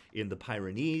pass in the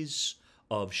Pyrenees,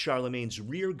 of Charlemagne's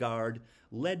rear guard,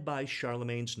 led by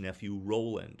Charlemagne's nephew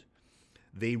Roland.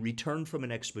 They returned from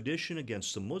an expedition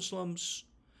against the Muslims,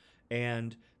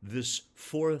 and this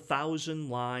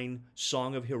 4,000-line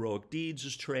Song of Heroic Deeds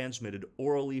is transmitted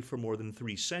orally for more than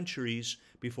 3 centuries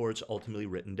before it's ultimately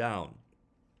written down.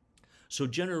 So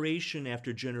generation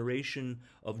after generation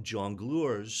of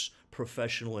jongleurs,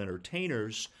 professional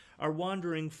entertainers, are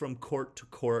wandering from court to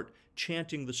court,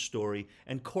 chanting the story,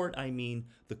 and court I mean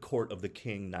the court of the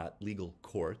king, not legal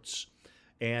courts,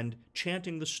 and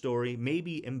chanting the story,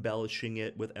 maybe embellishing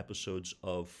it with episodes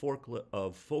of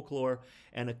folklore,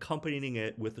 and accompanying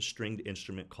it with a stringed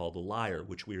instrument called the lyre,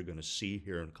 which we are going to see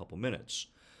here in a couple minutes.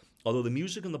 Although the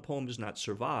music in the poem has not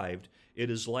survived, it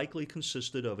is likely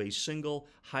consisted of a single,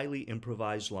 highly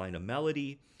improvised line of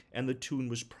melody, and the tune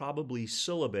was probably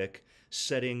syllabic,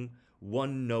 setting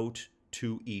one note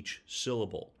to each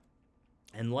syllable,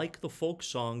 and like the folk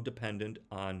song, dependent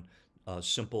on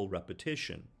simple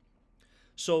repetition.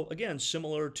 So again,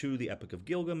 similar to the Epic of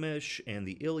Gilgamesh and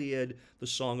the Iliad, the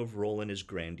Song of Roland is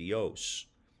grandiose,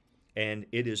 and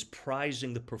it is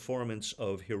prizing the performance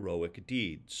of heroic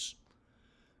deeds.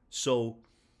 So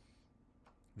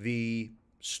the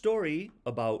story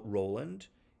about Roland,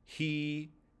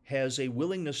 he has a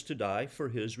willingness to die for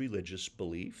his religious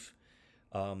belief.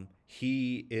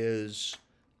 He is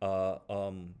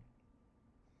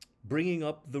bringing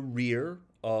up the rear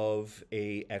of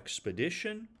a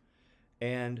expedition,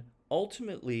 and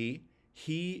ultimately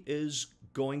he is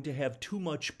going to have too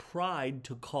much pride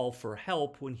to call for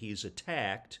help when he's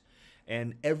attacked,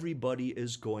 and everybody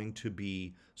is going to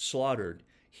be slaughtered.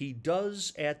 He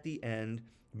does at the end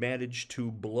manage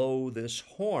to blow this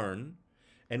horn,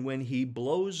 and when he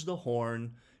blows the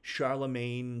horn,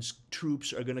 Charlemagne's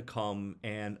troops are going to come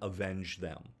and avenge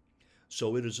them.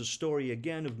 So it is a story,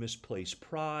 again, of misplaced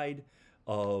pride,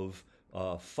 of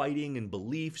fighting and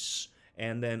beliefs,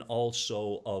 and then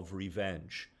also of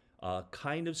revenge.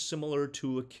 Kind of similar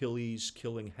to Achilles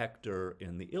killing Hector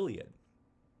in the Iliad.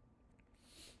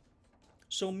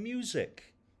 So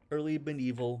music. early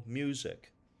medieval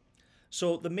music.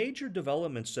 So the major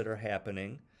developments that are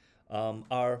happening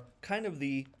are kind of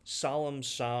the solemn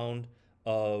sound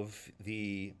of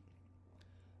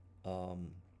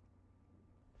um,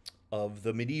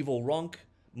 the medieval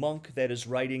monk that is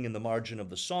writing in the margin of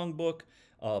the songbook,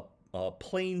 a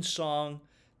plain song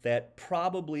that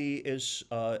probably is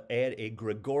add a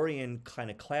Gregorian,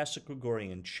 kind of classic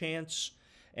Gregorian chants,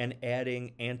 and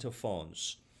adding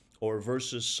antiphons, or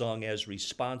verses sung as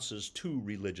responses to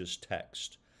religious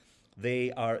text.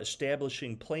 They are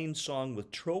establishing plain song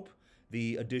with trope,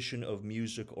 the addition of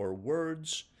music or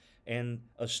words, and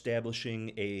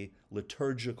establishing a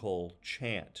liturgical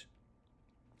chant.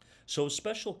 So a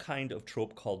special kind of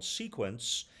trope called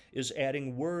sequence is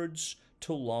adding words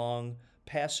to long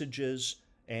passages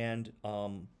and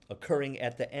occurring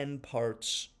at the end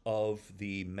parts of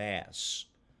the Mass.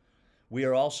 We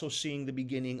are also seeing the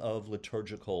beginning of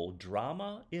liturgical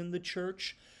drama in the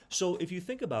church. So if you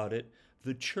think about it,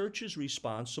 the church is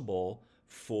responsible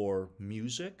for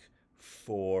music,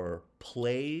 for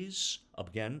plays,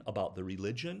 again, about the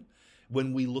religion.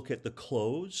 When we look at the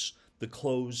clothes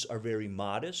are very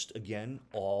modest, again,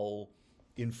 all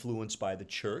influenced by the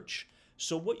church.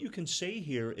 So what you can say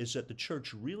here is that the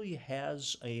church really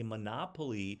has a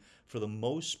monopoly, for the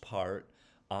most part,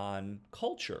 on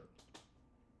culture.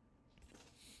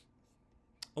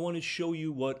 I want to show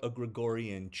you what a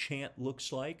Gregorian chant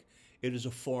looks like. It is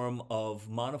a form of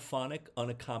monophonic,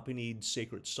 unaccompanied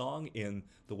sacred song in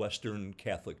the Western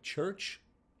Catholic Church.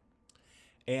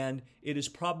 And it is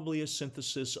probably a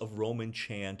synthesis of Roman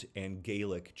chant and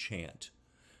Gaelic chant.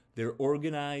 They're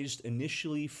organized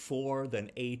initially 4,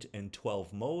 then 8, and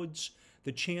 12 modes.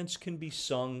 The chants can be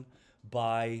sung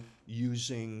by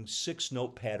using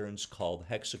 6-note patterns called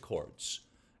hexachords.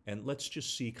 And let's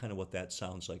just see kind of what that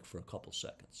sounds like for a couple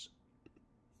seconds.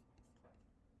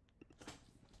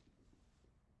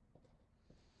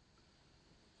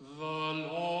 The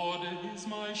Lord is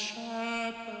my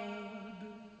shepherd,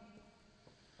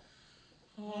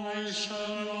 I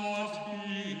shall not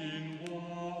be in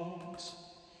want.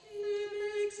 He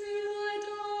makes me lie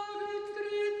down in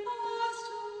green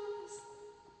pastures,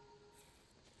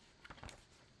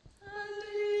 and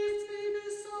leads me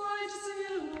beside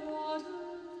still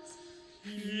waters.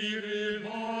 He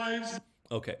revives.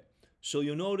 Okay, so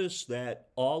you'll notice that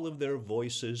all of their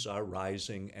voices are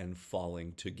rising and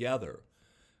falling together.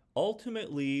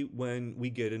 Ultimately, when we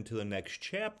get into the next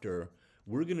chapter,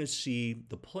 we're going to see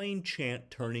the plain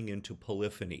chant turning into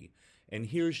polyphony. And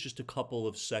here's just a couple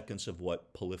of seconds of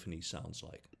what polyphony sounds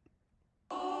like.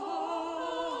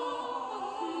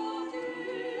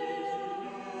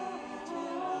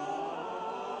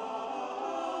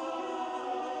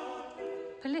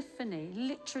 Polyphony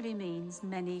literally means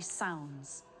many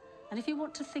sounds. And if you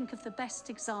want to think of the best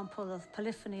example of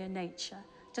polyphony in nature,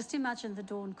 just imagine the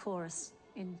dawn chorus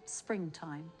in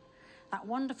springtime. That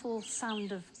wonderful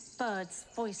sound of birds'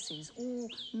 voices, all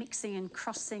mixing and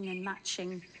crossing and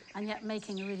matching, and yet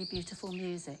making a really beautiful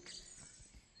music.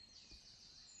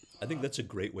 I think that's a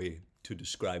great way to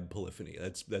describe polyphony.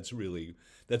 That's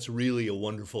really a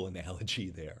wonderful analogy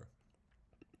there.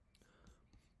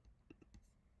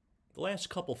 The last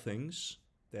couple things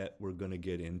that we're going to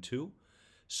get into.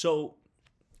 So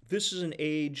this is an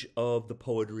age of the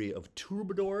poetry of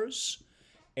troubadours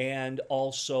and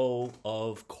also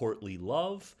of courtly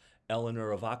love.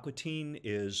 Eleanor of Aquitaine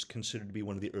is considered to be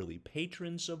one of the early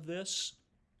patrons of this.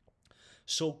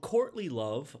 So courtly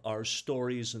love are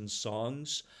stories and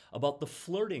songs about the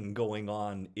flirting going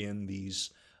on in these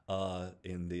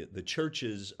in the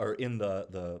churches, or in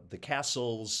the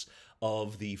castles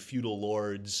of the feudal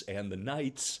lords and the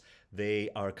knights. They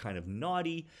are kind of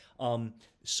naughty.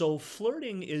 So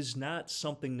flirting is not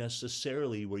something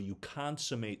necessarily where you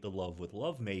consummate the love with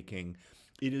lovemaking.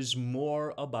 It is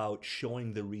more about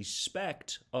showing the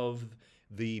respect of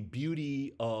the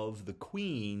beauty of the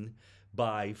queen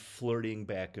by flirting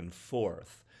back and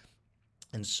forth.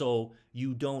 And so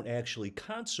you don't actually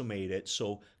consummate it.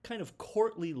 So kind of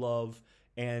courtly love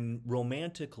and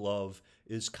romantic love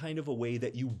is kind of a way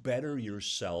that you better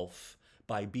yourself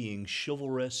by being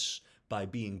chivalrous, by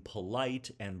being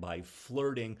polite, and by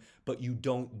flirting, but you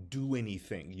don't do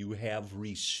anything. You have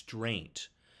restraint.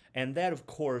 And that, of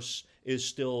course, is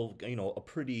still, a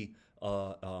pretty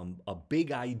a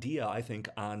big idea, I think,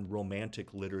 on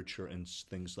romantic literature and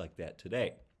things like that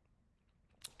today.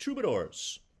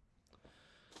 Troubadours.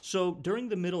 So during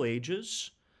the Middle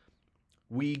Ages,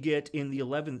 we get in the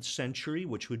 11th century,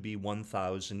 which would be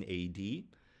 1000 AD,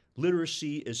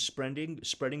 literacy is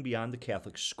spreading beyond the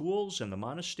Catholic schools and the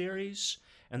monasteries,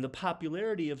 and the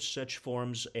popularity of such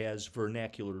forms as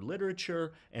vernacular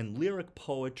literature and lyric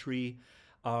poetry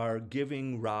are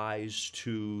giving rise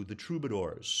to the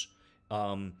troubadours.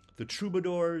 The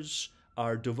troubadours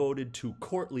are devoted to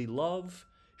courtly love,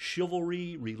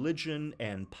 chivalry, religion,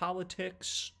 and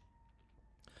politics.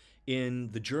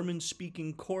 In the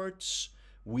German-speaking courts,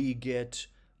 we get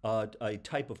a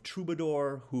type of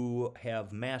troubadour who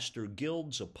have master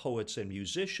guilds of poets and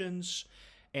musicians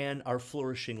and are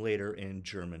flourishing later in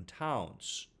German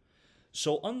towns.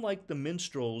 So unlike the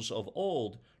minstrels of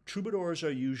old, troubadours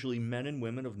are usually men and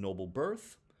women of noble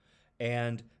birth,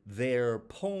 and their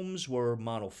poems were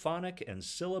monophonic and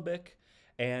syllabic,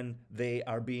 and they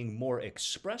are being more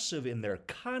expressive in their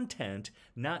content,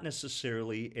 not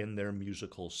necessarily in their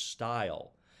musical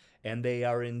style. And they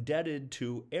are indebted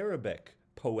to Arabic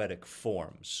poetic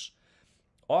forms.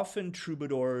 Often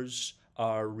troubadours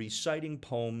are reciting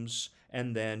poems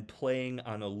and then playing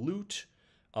on a lute,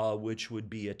 which would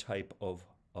be a type of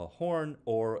a horn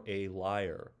or a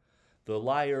lyre. The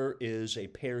lyre is a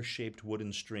pear-shaped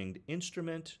wooden stringed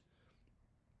instrument.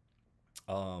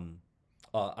 I'm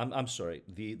sorry,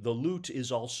 the lute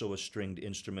is also a stringed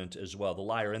instrument as well. The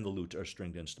lyre and the lute are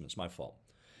stringed instruments, my fault.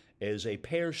 Is a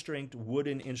pear-stringed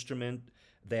wooden instrument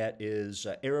that is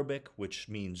Arabic, which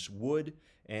means wood,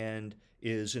 and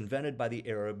is invented by the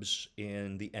Arabs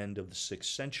in the end of the 6th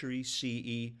century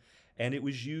CE, and it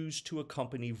was used to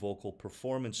accompany vocal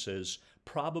performances.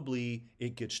 Probably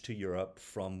it gets to Europe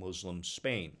from Muslim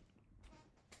Spain.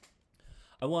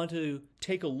 I want to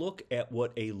take a look at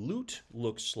what a lute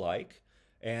looks like,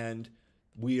 and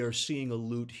we are seeing a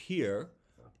lute here.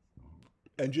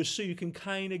 And just so you can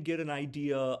kind of get an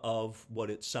idea of what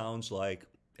it sounds like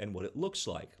and what it looks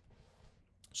like.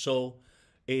 So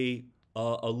a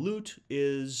lute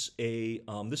is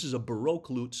this is a Baroque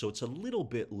lute, so it's a little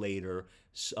bit later.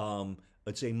 It's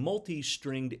a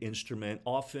multi-stringed instrument,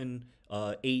 often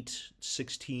 8,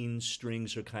 16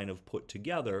 strings are kind of put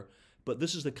together, but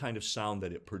this is the kind of sound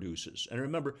that it produces. And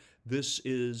remember, this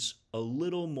is a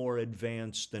little more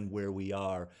advanced than where we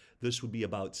are. This would be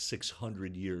about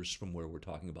 600 years from where we're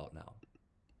talking about now.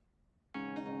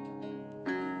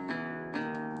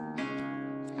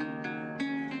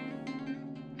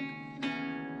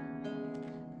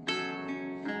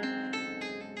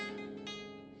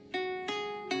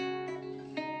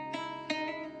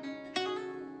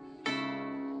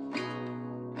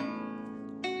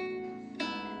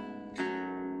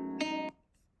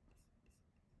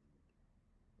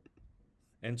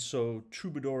 And so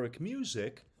troubadouric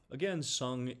music, again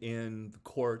sung in the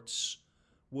courts,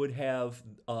 would have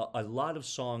a lot of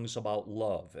songs about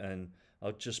love. And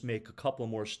I'll just make a couple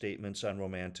more statements on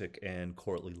romantic and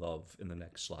courtly love in the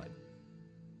next slide.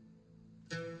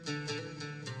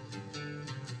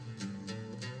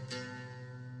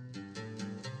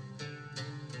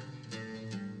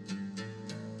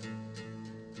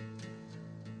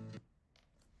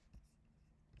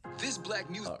 This black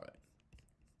music. All right.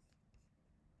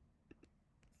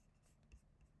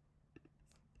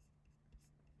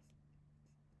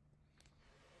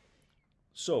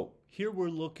 So here we're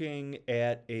looking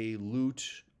at a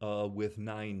lute with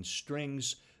 9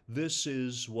 strings. This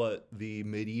is what the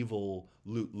medieval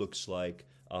lute looks like,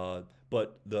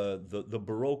 but the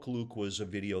Baroque lute was a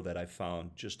video that I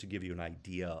found just to give you an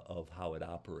idea of how it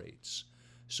operates.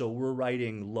 So we're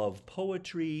writing love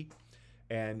poetry,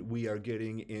 and we are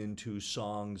getting into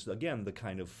songs, again, the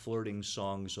kind of flirting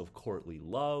songs of courtly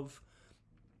love.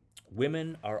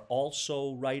 Women are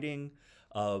also writing.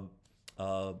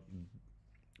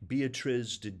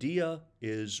 Beatriz de Dia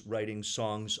is writing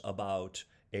songs about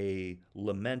a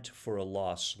lament for a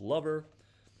lost lover.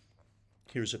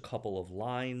 Here's a couple of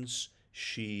lines.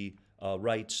 She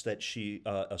writes that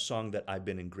a song that I've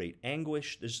been in great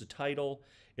anguish is the title.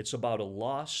 It's about a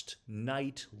lost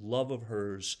night love of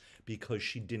hers because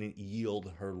she didn't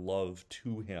yield her love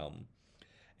to him.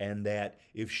 And that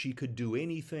if she could do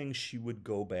anything, she would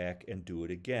go back and do it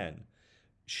again.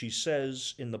 She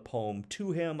says in the poem,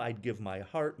 "To him I'd give my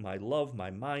heart, my love,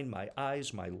 my mind, my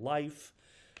eyes, my life.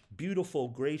 Beautiful,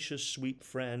 gracious, sweet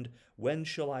friend, when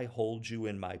shall I hold you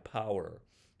in my power?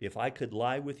 If I could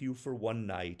lie with you for one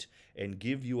night and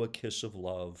give you a kiss of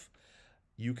love,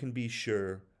 you can be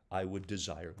sure I would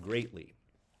desire greatly."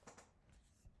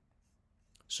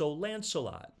 So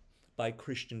Lancelot by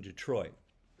Christian Detroit.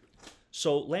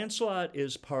 So Lancelot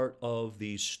is part of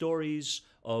the stories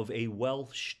of a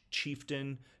Welsh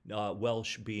chieftain,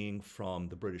 Welsh being from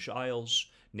the British Isles,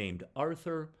 named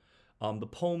Arthur. The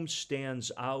poem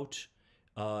stands out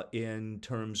in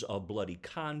terms of bloody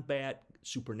combat,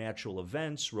 supernatural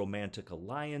events, romantic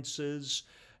alliances,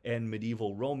 and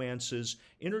medieval romances,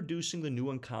 introducing the new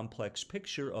and complex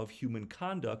picture of human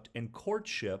conduct and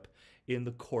courtship in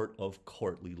the court of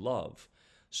courtly love.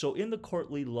 So in the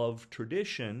courtly love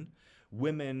tradition,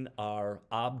 women are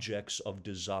objects of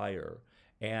desire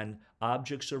and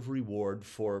objects of reward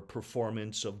for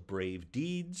performance of brave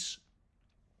deeds.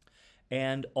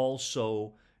 And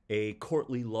also, a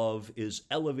courtly love is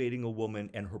elevating a woman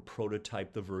and her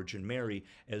prototype, the Virgin Mary,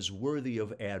 as worthy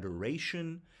of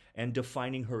adoration and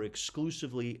defining her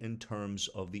exclusively in terms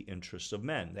of the interests of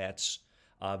men. That's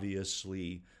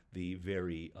obviously the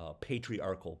very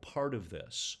patriarchal part of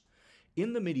this.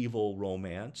 In the medieval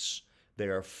romance, they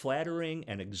are flattering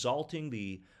and exalting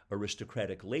the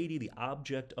aristocratic lady, the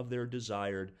object of their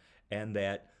desire, and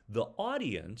that the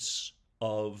audience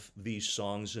of these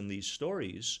songs and these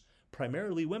stories,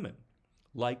 primarily women,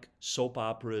 like soap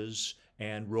operas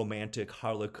and romantic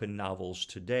harlequin novels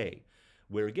today,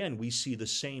 where again we see the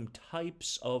same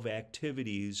types of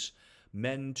activities,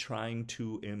 men trying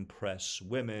to impress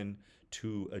women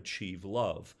to achieve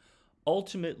love.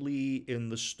 Ultimately, in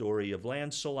the story of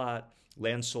Lancelot,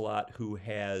 who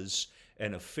has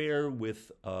an affair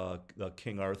with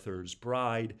King Arthur's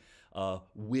bride,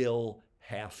 will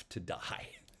have to die.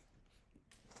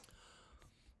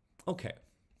 Okay,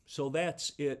 so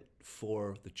that's it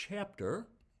for the chapter.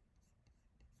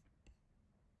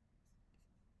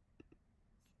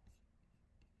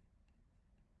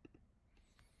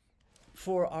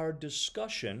 For our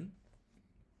discussion,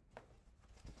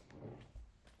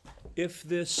 if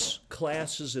this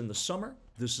class is in the summer,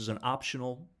 this is an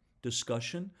optional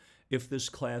discussion. If this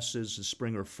class is the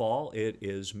spring or fall, it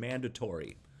is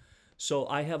mandatory. So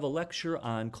I have a lecture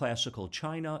on classical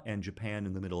China and Japan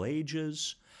in the Middle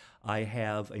Ages. I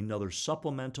have another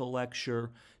supplemental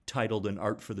lecture titled An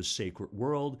Art for the Sacred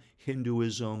World,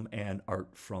 Hinduism and Art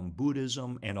from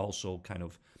Buddhism, and also kind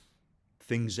of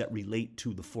things that relate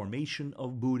to the formation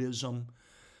of Buddhism.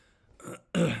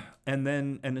 And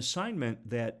then an assignment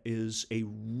that is a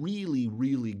really,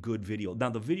 really good video. Now,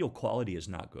 the video quality is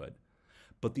not good,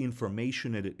 but the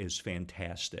information in it is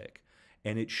fantastic.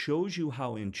 And it shows you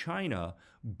how in China,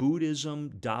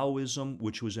 Buddhism, Taoism,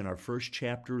 which was in our first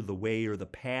chapter, the way or the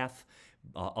path,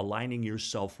 aligning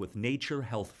yourself with nature,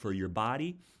 health for your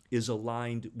body, is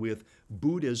aligned with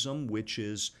Buddhism, which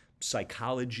is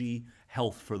psychology,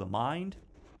 health for the mind,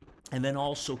 and then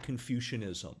also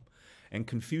Confucianism. And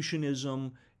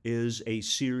Confucianism is a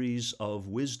series of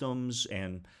wisdoms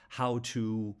and how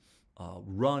to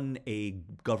run a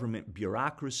government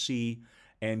bureaucracy.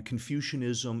 And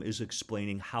Confucianism is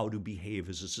explaining how to behave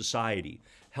as a society.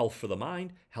 Health for the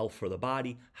mind, health for the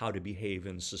body, how to behave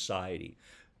in society.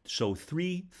 So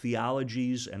 3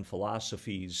 theologies and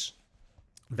philosophies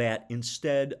that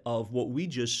instead of what we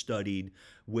just studied,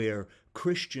 where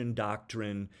Christian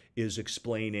doctrine is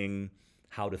explaining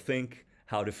how to think,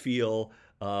 how to feel,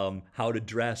 how to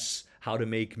dress, how to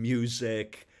make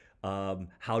music,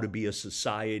 how to be a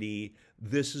society,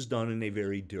 this is done in a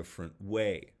very different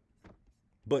way,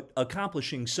 but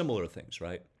accomplishing similar things,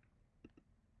 right?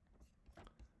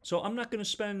 So I'm not going to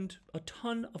spend a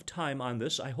ton of time on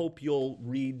this. I hope you'll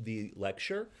read the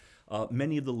lecture.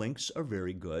 Many of the links are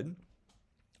very good.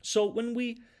 So when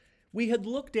we had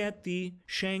looked at the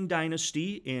Shang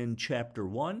Dynasty in Chapter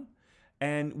 1,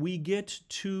 and we get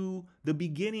to the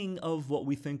beginning of what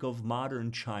we think of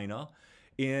modern China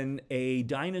in a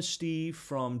dynasty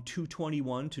from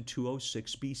 221 to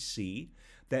 206 BC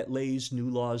that lays new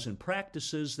laws and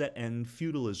practices that end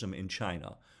feudalism in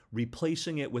China,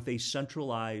 replacing it with a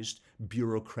centralized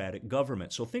bureaucratic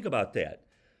government. So think about that.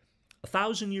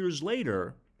 1,000 years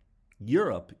later,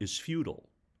 Europe is feudal.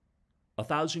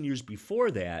 1,000 years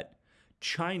before that,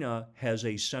 China has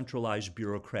a centralized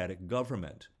bureaucratic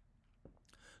government.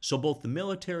 So both the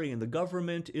military and the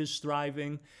government is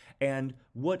thriving. And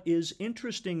what is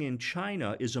interesting in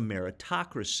China is a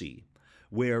meritocracy,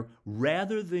 where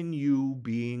rather than you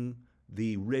being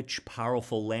the rich,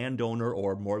 powerful landowner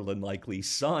or more than likely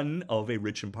son of a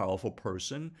rich and powerful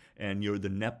person, and you're the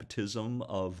nepotism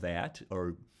of that,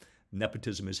 or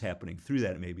nepotism is happening through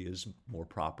that, maybe is more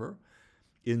proper.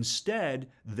 Instead,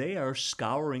 they are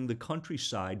scouring the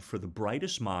countryside for the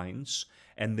brightest minds,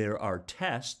 and there are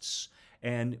tests.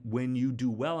 And when you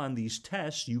do well on these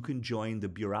tests, you can join the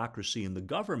bureaucracy in the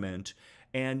government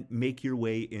and make your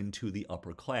way into the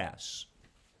upper class.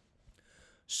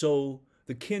 So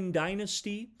the Qin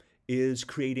dynasty is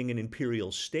creating an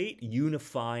imperial state,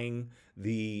 unifying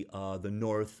the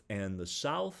North and the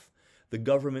South. The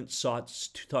government sought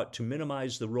to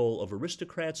minimize the role of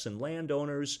aristocrats and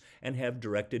landowners and have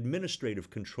direct administrative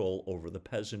control over the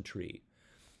peasantry.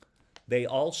 They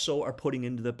also are putting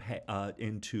into the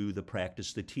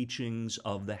practice the teachings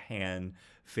of the Han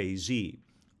Feizi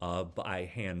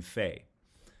by Han Fei.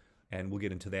 And we'll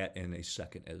get into that in a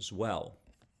second as well.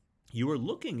 You are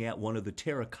looking at one of the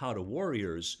terracotta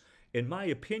warriors, in my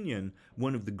opinion,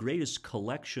 one of the greatest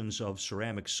collections of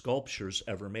ceramic sculptures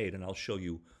ever made, and I'll show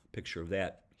you a picture of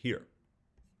that here.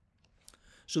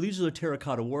 So these are the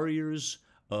terracotta warriors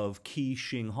of Qi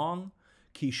Shi Huang.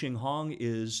 Qi Shi Huang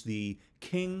is the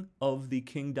king of the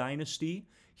Qing dynasty.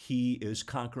 He is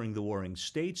conquering the warring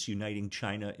states, uniting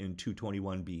China in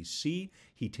 221 BC.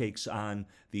 He takes on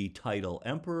the title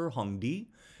Emperor Hongdi,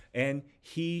 and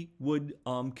he would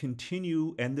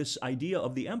continue, and this idea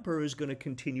of the emperor is going to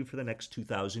continue for the next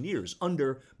 2,000 years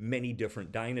under many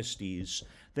different dynasties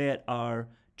that are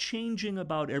changing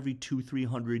about every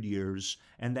 200-300 years,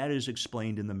 and that is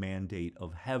explained in the Mandate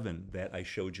of Heaven that I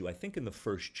showed you, I think, in the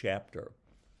first chapter.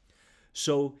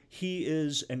 So he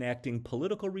is enacting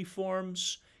political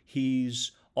reforms.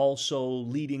 He's also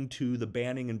leading to the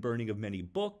banning and burning of many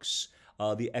books,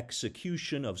 the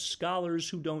execution of scholars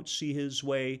who don't see his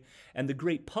way, and the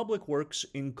great public works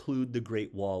include the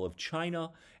Great Wall of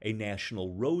China, a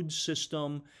national road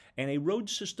system, and a road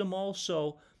system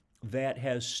also that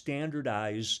has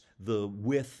standardized the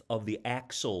width of the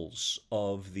axles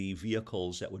of the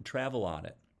vehicles that would travel on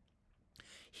it.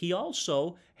 He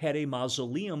also had a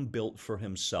mausoleum built for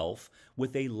himself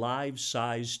with a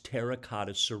life-size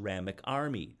terracotta ceramic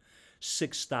army.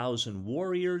 6,000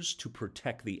 warriors to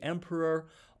protect the emperor,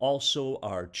 also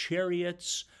are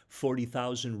chariots,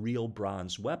 40,000 real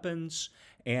bronze weapons,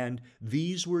 and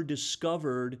these were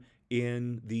discovered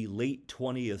in the late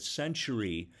 20th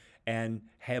century and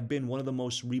have been one of the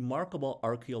most remarkable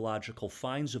archaeological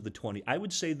finds of the 20th. I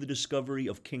would say the discovery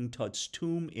of King Tut's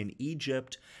tomb in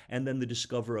Egypt and then the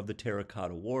discovery of the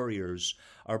terracotta warriors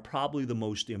are probably the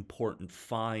most important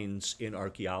finds in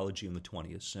archaeology in the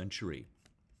 20th century.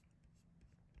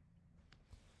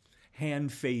 Han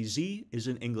Feizi is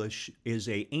an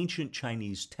ancient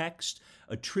Chinese text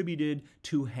attributed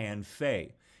to Han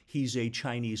Fei. He's a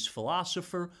Chinese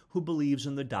philosopher who believes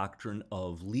in the doctrine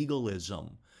of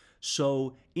legalism.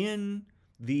 So in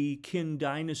the Qin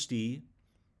dynasty,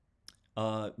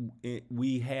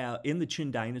 we have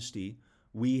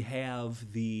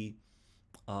the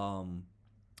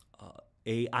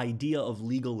a idea of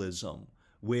legalism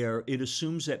where it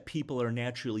assumes that people are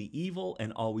naturally evil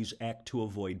and always act to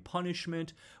avoid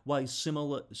punishment while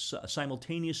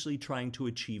simultaneously trying to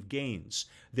achieve gains.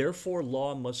 Therefore,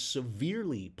 law must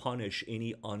severely punish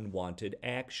any unwanted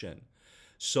action.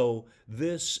 So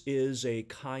this is a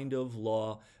kind of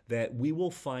law that we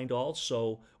will find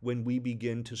also when we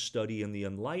begin to study in the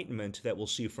Enlightenment that we'll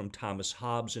see from Thomas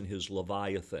Hobbes and his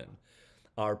Leviathan.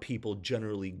 Are people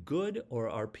generally good or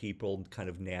are people kind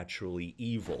of naturally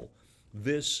evil?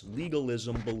 This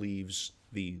legalism believes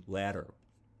the latter.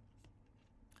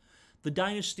 The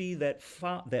dynasty that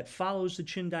follows the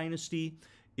Qin dynasty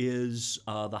is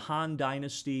the Han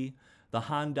dynasty. The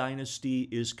Han dynasty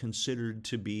is considered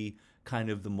to be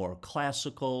kind of the more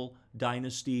classical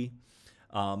dynasty.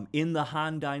 In the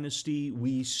Han dynasty,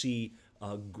 we see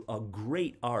a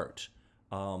great art.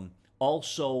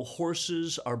 Also,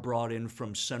 horses are brought in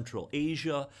from Central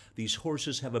Asia. These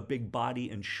horses have a big body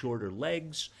and shorter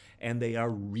legs, and they are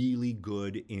really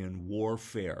good in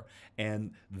warfare.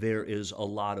 And there is a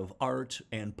lot of art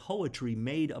and poetry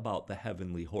made about the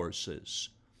heavenly horses.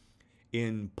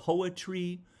 In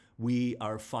poetry, we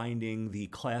are finding the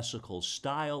classical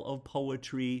style of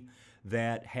poetry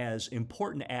that has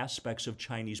important aspects of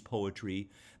Chinese poetry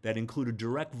that include a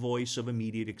direct voice of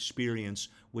immediate experience,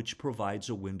 which provides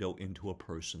a window into a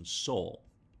person's soul.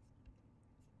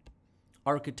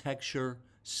 Architecture,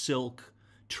 silk,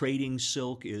 trading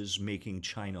silk is making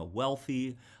China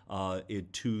wealthy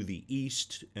to the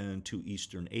east and to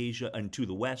Eastern Asia, and to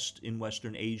the west in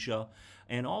Western Asia,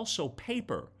 and also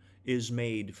paper is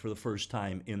made for the first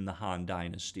time in the Han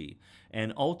Dynasty.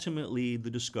 And ultimately, the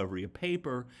discovery of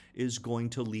paper is going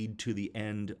to lead to the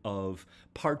end of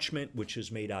parchment, which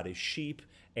is made out of sheep,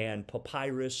 and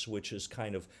papyrus, which is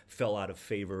kind of fell out of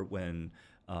favor when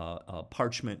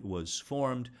parchment was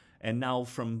formed. And now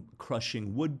from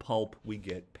crushing wood pulp, we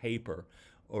get paper,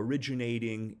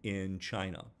 originating in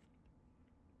China.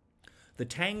 The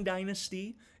Tang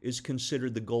Dynasty is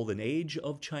considered the golden age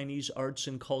of Chinese arts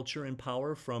and culture and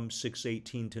power from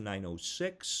 618 to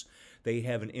 906. They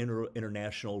have an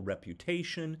international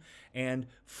reputation and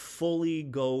fully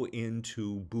go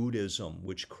into Buddhism,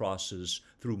 which crosses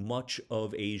through much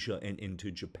of Asia and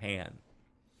into Japan.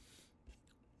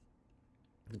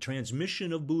 The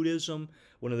transmission of Buddhism,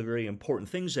 one of the very important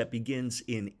things that begins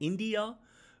in India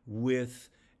with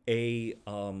a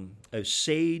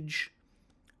sage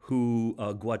who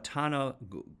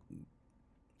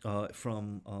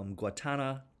from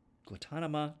Guantanama.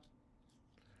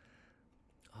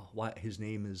 Oh, why his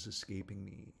name is escaping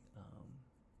me.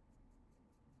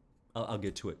 I'll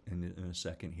get to it in a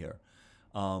second here.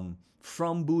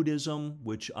 From Buddhism,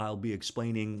 which I'll be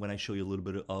explaining when I show you a little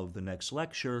bit of the next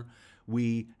lecture,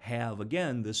 we have,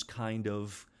 again, this kind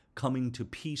of coming to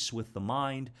peace with the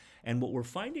mind. And what we're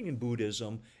finding in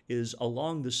Buddhism is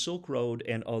along the Silk Road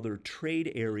and other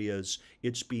trade areas,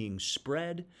 it's being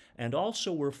spread. And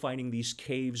also we're finding these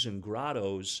caves and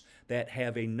grottos that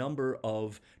have a number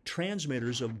of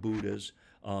transmitters of Buddhas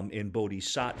in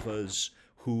bodhisattvas,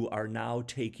 who are now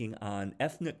taking on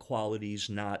ethnic qualities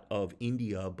not of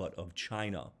India but of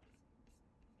China.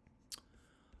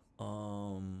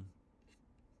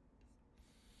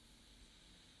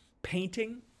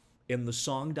 Painting in the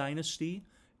Song dynasty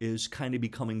is kind of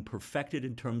becoming perfected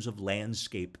in terms of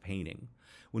landscape painting.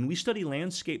 When we study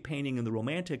landscape painting in the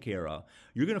Romantic era,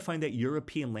 you're going to find that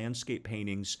European landscape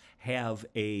paintings have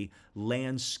a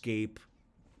landscape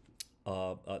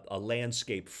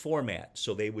format,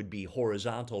 so they would be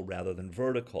horizontal rather than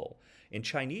vertical. In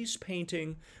Chinese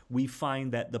painting, we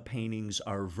find that the paintings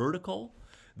are vertical.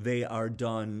 They are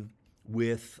done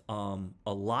with a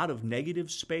lot of negative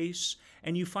space,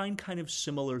 and you find kind of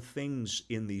similar things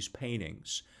in these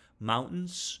paintings.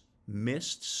 Mountains,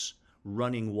 mists,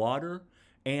 running water,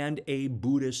 and a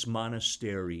Buddhist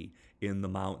monastery in the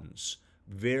mountains.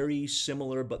 Very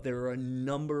similar, but there are a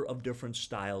number of different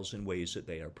styles and ways that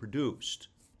they are produced.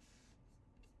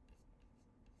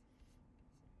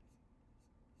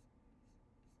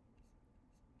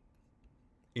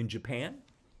 In Japan,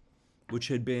 which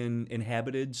had been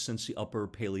inhabited since the Upper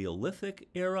Paleolithic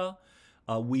era,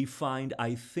 we find,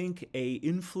 I think, a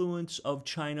influence of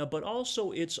China, but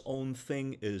also its own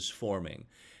thing is forming.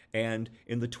 And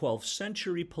in the 12th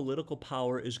century, political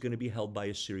power is going to be held by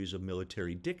a series of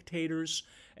military dictators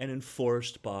and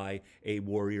enforced by a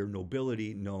warrior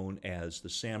nobility known as the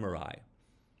samurai.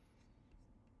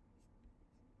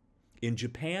 In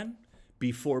Japan,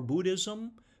 before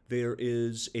Buddhism, there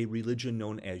is a religion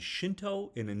known as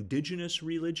Shinto, an indigenous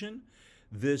religion.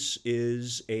 This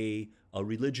is a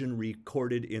religion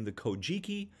recorded in the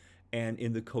Kojiki, and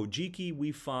in the Kojiki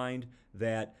we find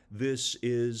that this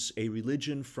is a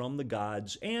religion from the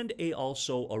gods and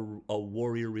also a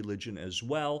warrior religion as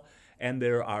well, and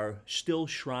there are still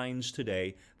shrines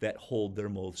today that hold their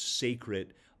most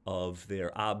sacred of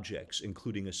their objects,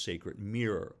 including a sacred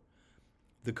mirror.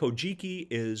 The Kojiki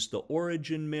is the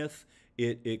origin myth.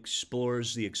 It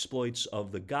explores the exploits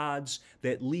of the gods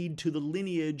that lead to the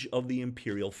lineage of the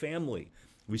imperial family.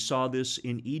 We saw this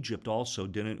in Egypt also,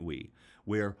 didn't we?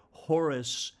 Where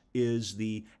Horus is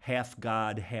the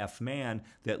half-god, half-man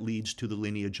that leads to the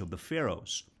lineage of the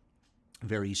pharaohs.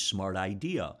 Very smart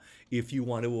idea. If you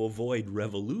want to avoid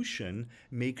revolution,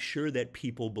 make sure that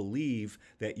people believe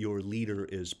that your leader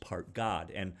is part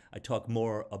god. And I talk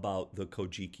more about the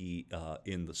Kojiki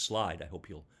in the slide. I hope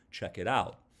you'll check it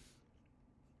out.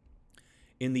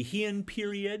 In the Heian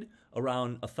period,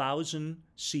 around 1000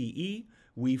 CE,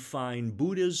 we find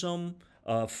Buddhism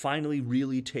finally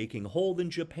really taking hold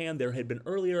in Japan. There had been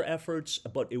earlier efforts,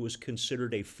 but it was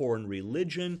considered a foreign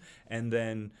religion, and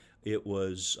then it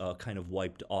was kind of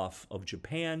wiped off of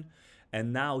Japan.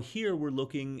 And now here we're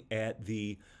looking at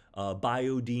the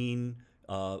Biodine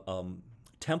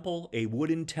temple, a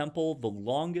wooden temple, the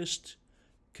longest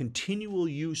continual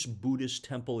use Buddhist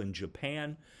temple in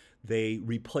Japan. They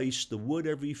replace the wood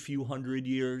every few hundred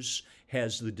years,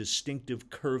 has the distinctive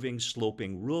curving,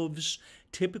 sloping roofs,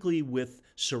 typically with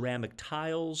ceramic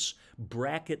tiles,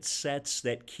 bracket sets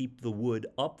that keep the wood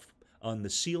up on the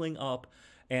ceiling up,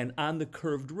 and on the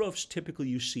curved roofs, typically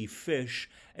you see fish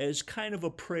as kind of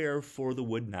a prayer for the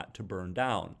wood not to burn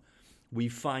down. We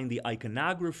find the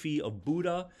iconography of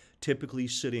Buddha typically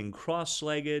sitting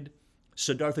cross-legged.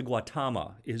 Siddhartha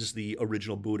Gautama is the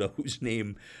original Buddha, whose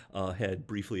name had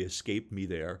briefly escaped me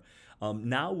there.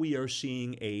 Now we are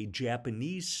seeing a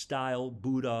Japanese-style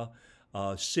Buddha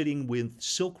sitting with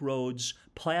silk robes,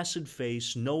 placid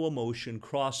face, no emotion,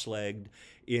 cross-legged,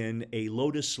 in a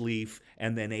lotus leaf,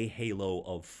 and then a halo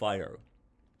of fire.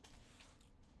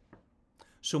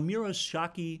 So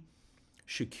Murasaki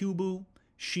Shikubu,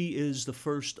 she is the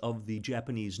first of the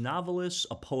Japanese novelists,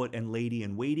 a poet and lady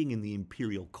in waiting in the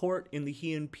imperial court in the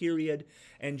Heian period,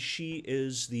 and she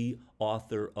is the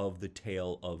author of the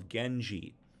tale of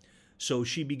Genji. So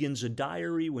she begins a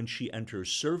diary when she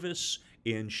enters service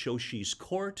in Shoshi's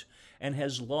court and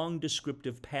has long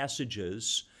descriptive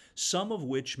passages, some of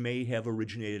which may have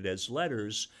originated as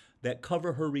letters that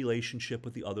cover her relationship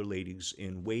with the other ladies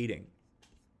in waiting.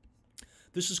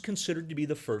 This is considered to be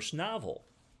the first novel.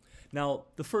 Now,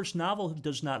 the first novel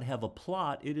does not have a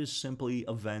plot. It is simply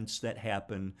events that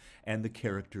happen and the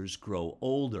characters grow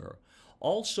older.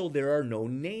 Also, there are no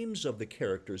names of the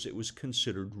characters. It was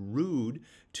considered rude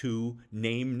to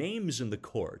name names in the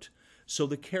court. So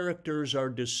the characters are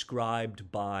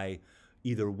described by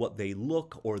either what they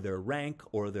look or their rank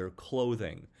or their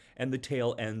clothing, and the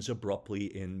tale ends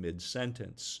abruptly in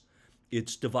mid-sentence.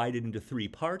 It's divided into three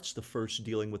parts, the first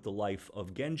dealing with the life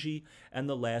of Genji, and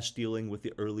the last dealing with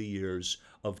the early years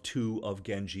of two of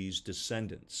Genji's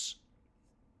descendants.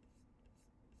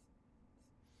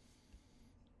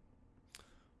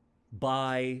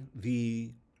 By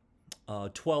the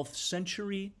 12th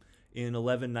century, in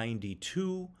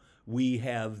 1192, we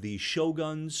have the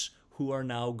shoguns who are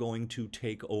now going to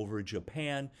take over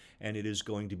Japan, and it is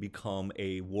going to become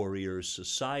a warrior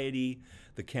society.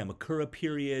 The Kamakura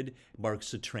period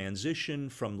marks a transition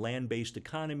from land-based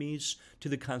economies to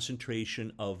the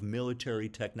concentration of military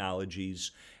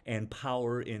technologies and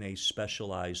power in a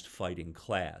specialized fighting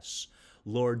class.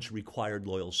 Lords required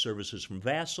loyal services from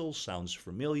vassals, sounds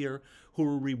familiar, who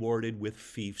were rewarded with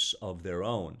fiefs of their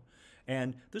own.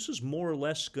 And this is more or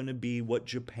less going to be what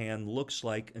Japan looks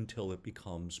like until it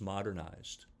becomes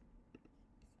modernized.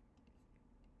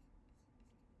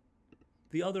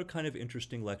 The other kind of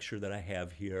interesting lecture that I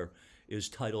have here is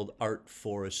titled Art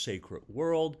for a Sacred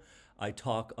World. I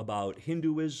talk about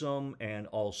Hinduism and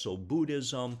also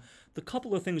Buddhism. The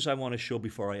couple of things I want to show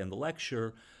before I end the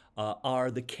lecture are,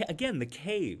 again, the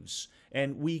caves.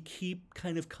 And we keep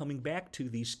kind of coming back to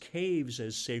these caves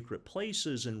as sacred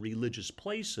places and religious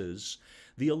places.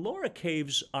 The Ellora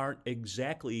caves aren't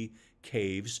exactly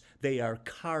caves. They are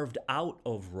carved out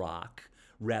of rock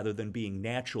rather than being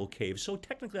natural caves. So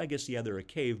technically, I guess, yeah, they're a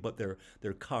cave, but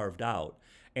they're carved out.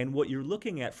 And what you're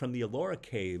looking at from the Ellora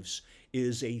caves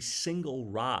is a single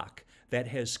rock that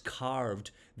has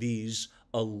carved these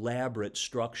elaborate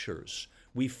structures.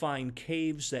 We find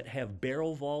caves that have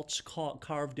barrel vaults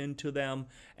carved into them,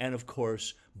 and of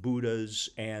course, Buddhas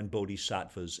and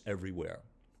Bodhisattvas everywhere.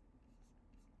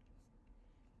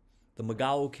 The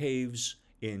Magao caves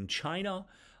in China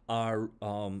are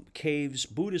caves,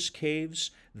 Buddhist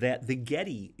caves, that the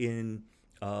Getty in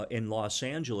Los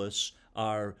Angeles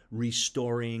are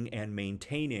restoring and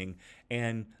maintaining.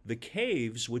 And the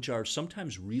caves, which are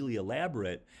sometimes really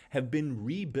elaborate, have been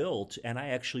rebuilt. And I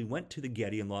actually went to the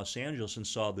Getty in Los Angeles and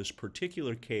saw this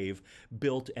particular cave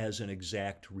built as an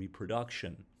exact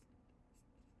reproduction.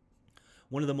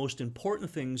 One of the most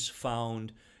important things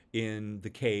found in the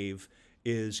cave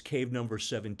is cave number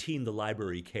 17, the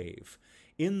library cave.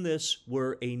 In this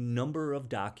were a number of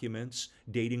documents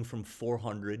dating from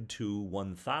 400 to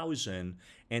 1000,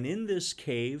 and in this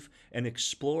cave, an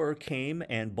explorer came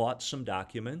and bought some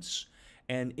documents,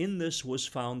 and in this was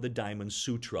found the Diamond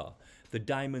Sutra. The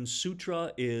Diamond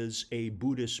Sutra is a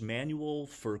Buddhist manual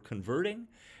for converting,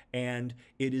 and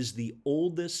it is the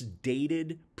oldest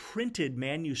dated printed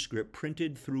manuscript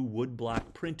printed through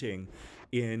woodblock printing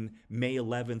in May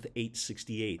 11th,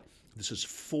 868. This is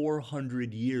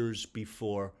 400 years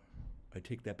before, I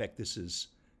take that back, this is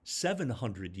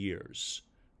 700 years,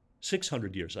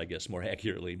 600 years, I guess, more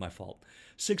accurately, my fault.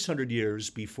 600 years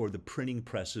before the printing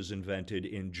press is invented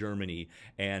in Germany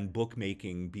and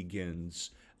bookmaking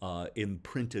begins in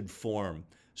printed form.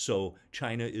 So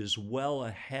China is well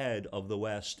ahead of the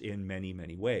West in many,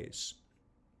 many ways.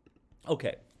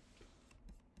 Okay.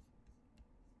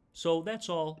 So that's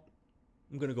all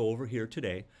I'm going to go over here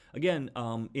today. Again,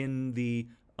 in the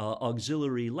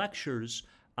auxiliary lectures,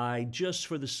 I, just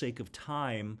for the sake of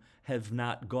time, have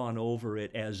not gone over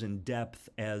it as in depth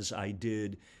as I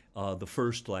did the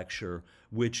first lecture,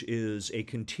 which is a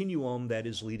continuum that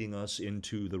is leading us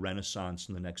into the Renaissance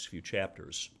in the next few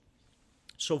chapters.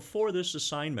 So for this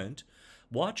assignment,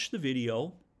 watch the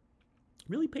video,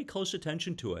 really pay close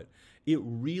attention to it. It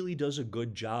really does a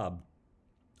good job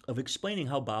of explaining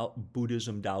how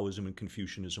Buddhism, Taoism, and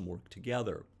Confucianism work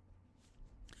together.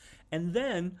 And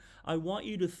then I want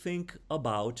you to think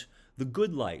about the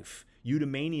good life,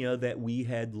 eudaimonia, that we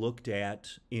had looked at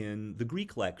in the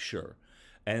Greek lecture,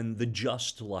 and the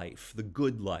just life, the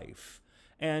good life.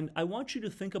 And I want you to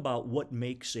think about what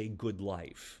makes a good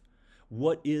life.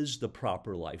 What is the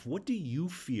proper life? What do you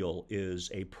feel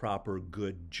is a proper,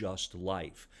 good, just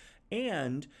life?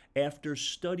 And after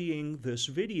studying this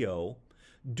video,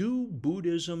 do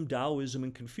Buddhism, Taoism,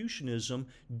 and Confucianism,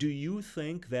 do you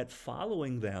think that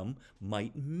following them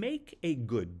might make a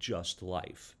good, just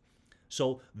life?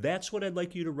 So that's what I'd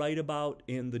like you to write about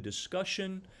in the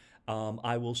discussion.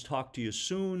 I will talk to you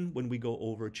soon when we go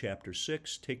over chapter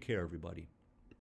 6. Take care, everybody.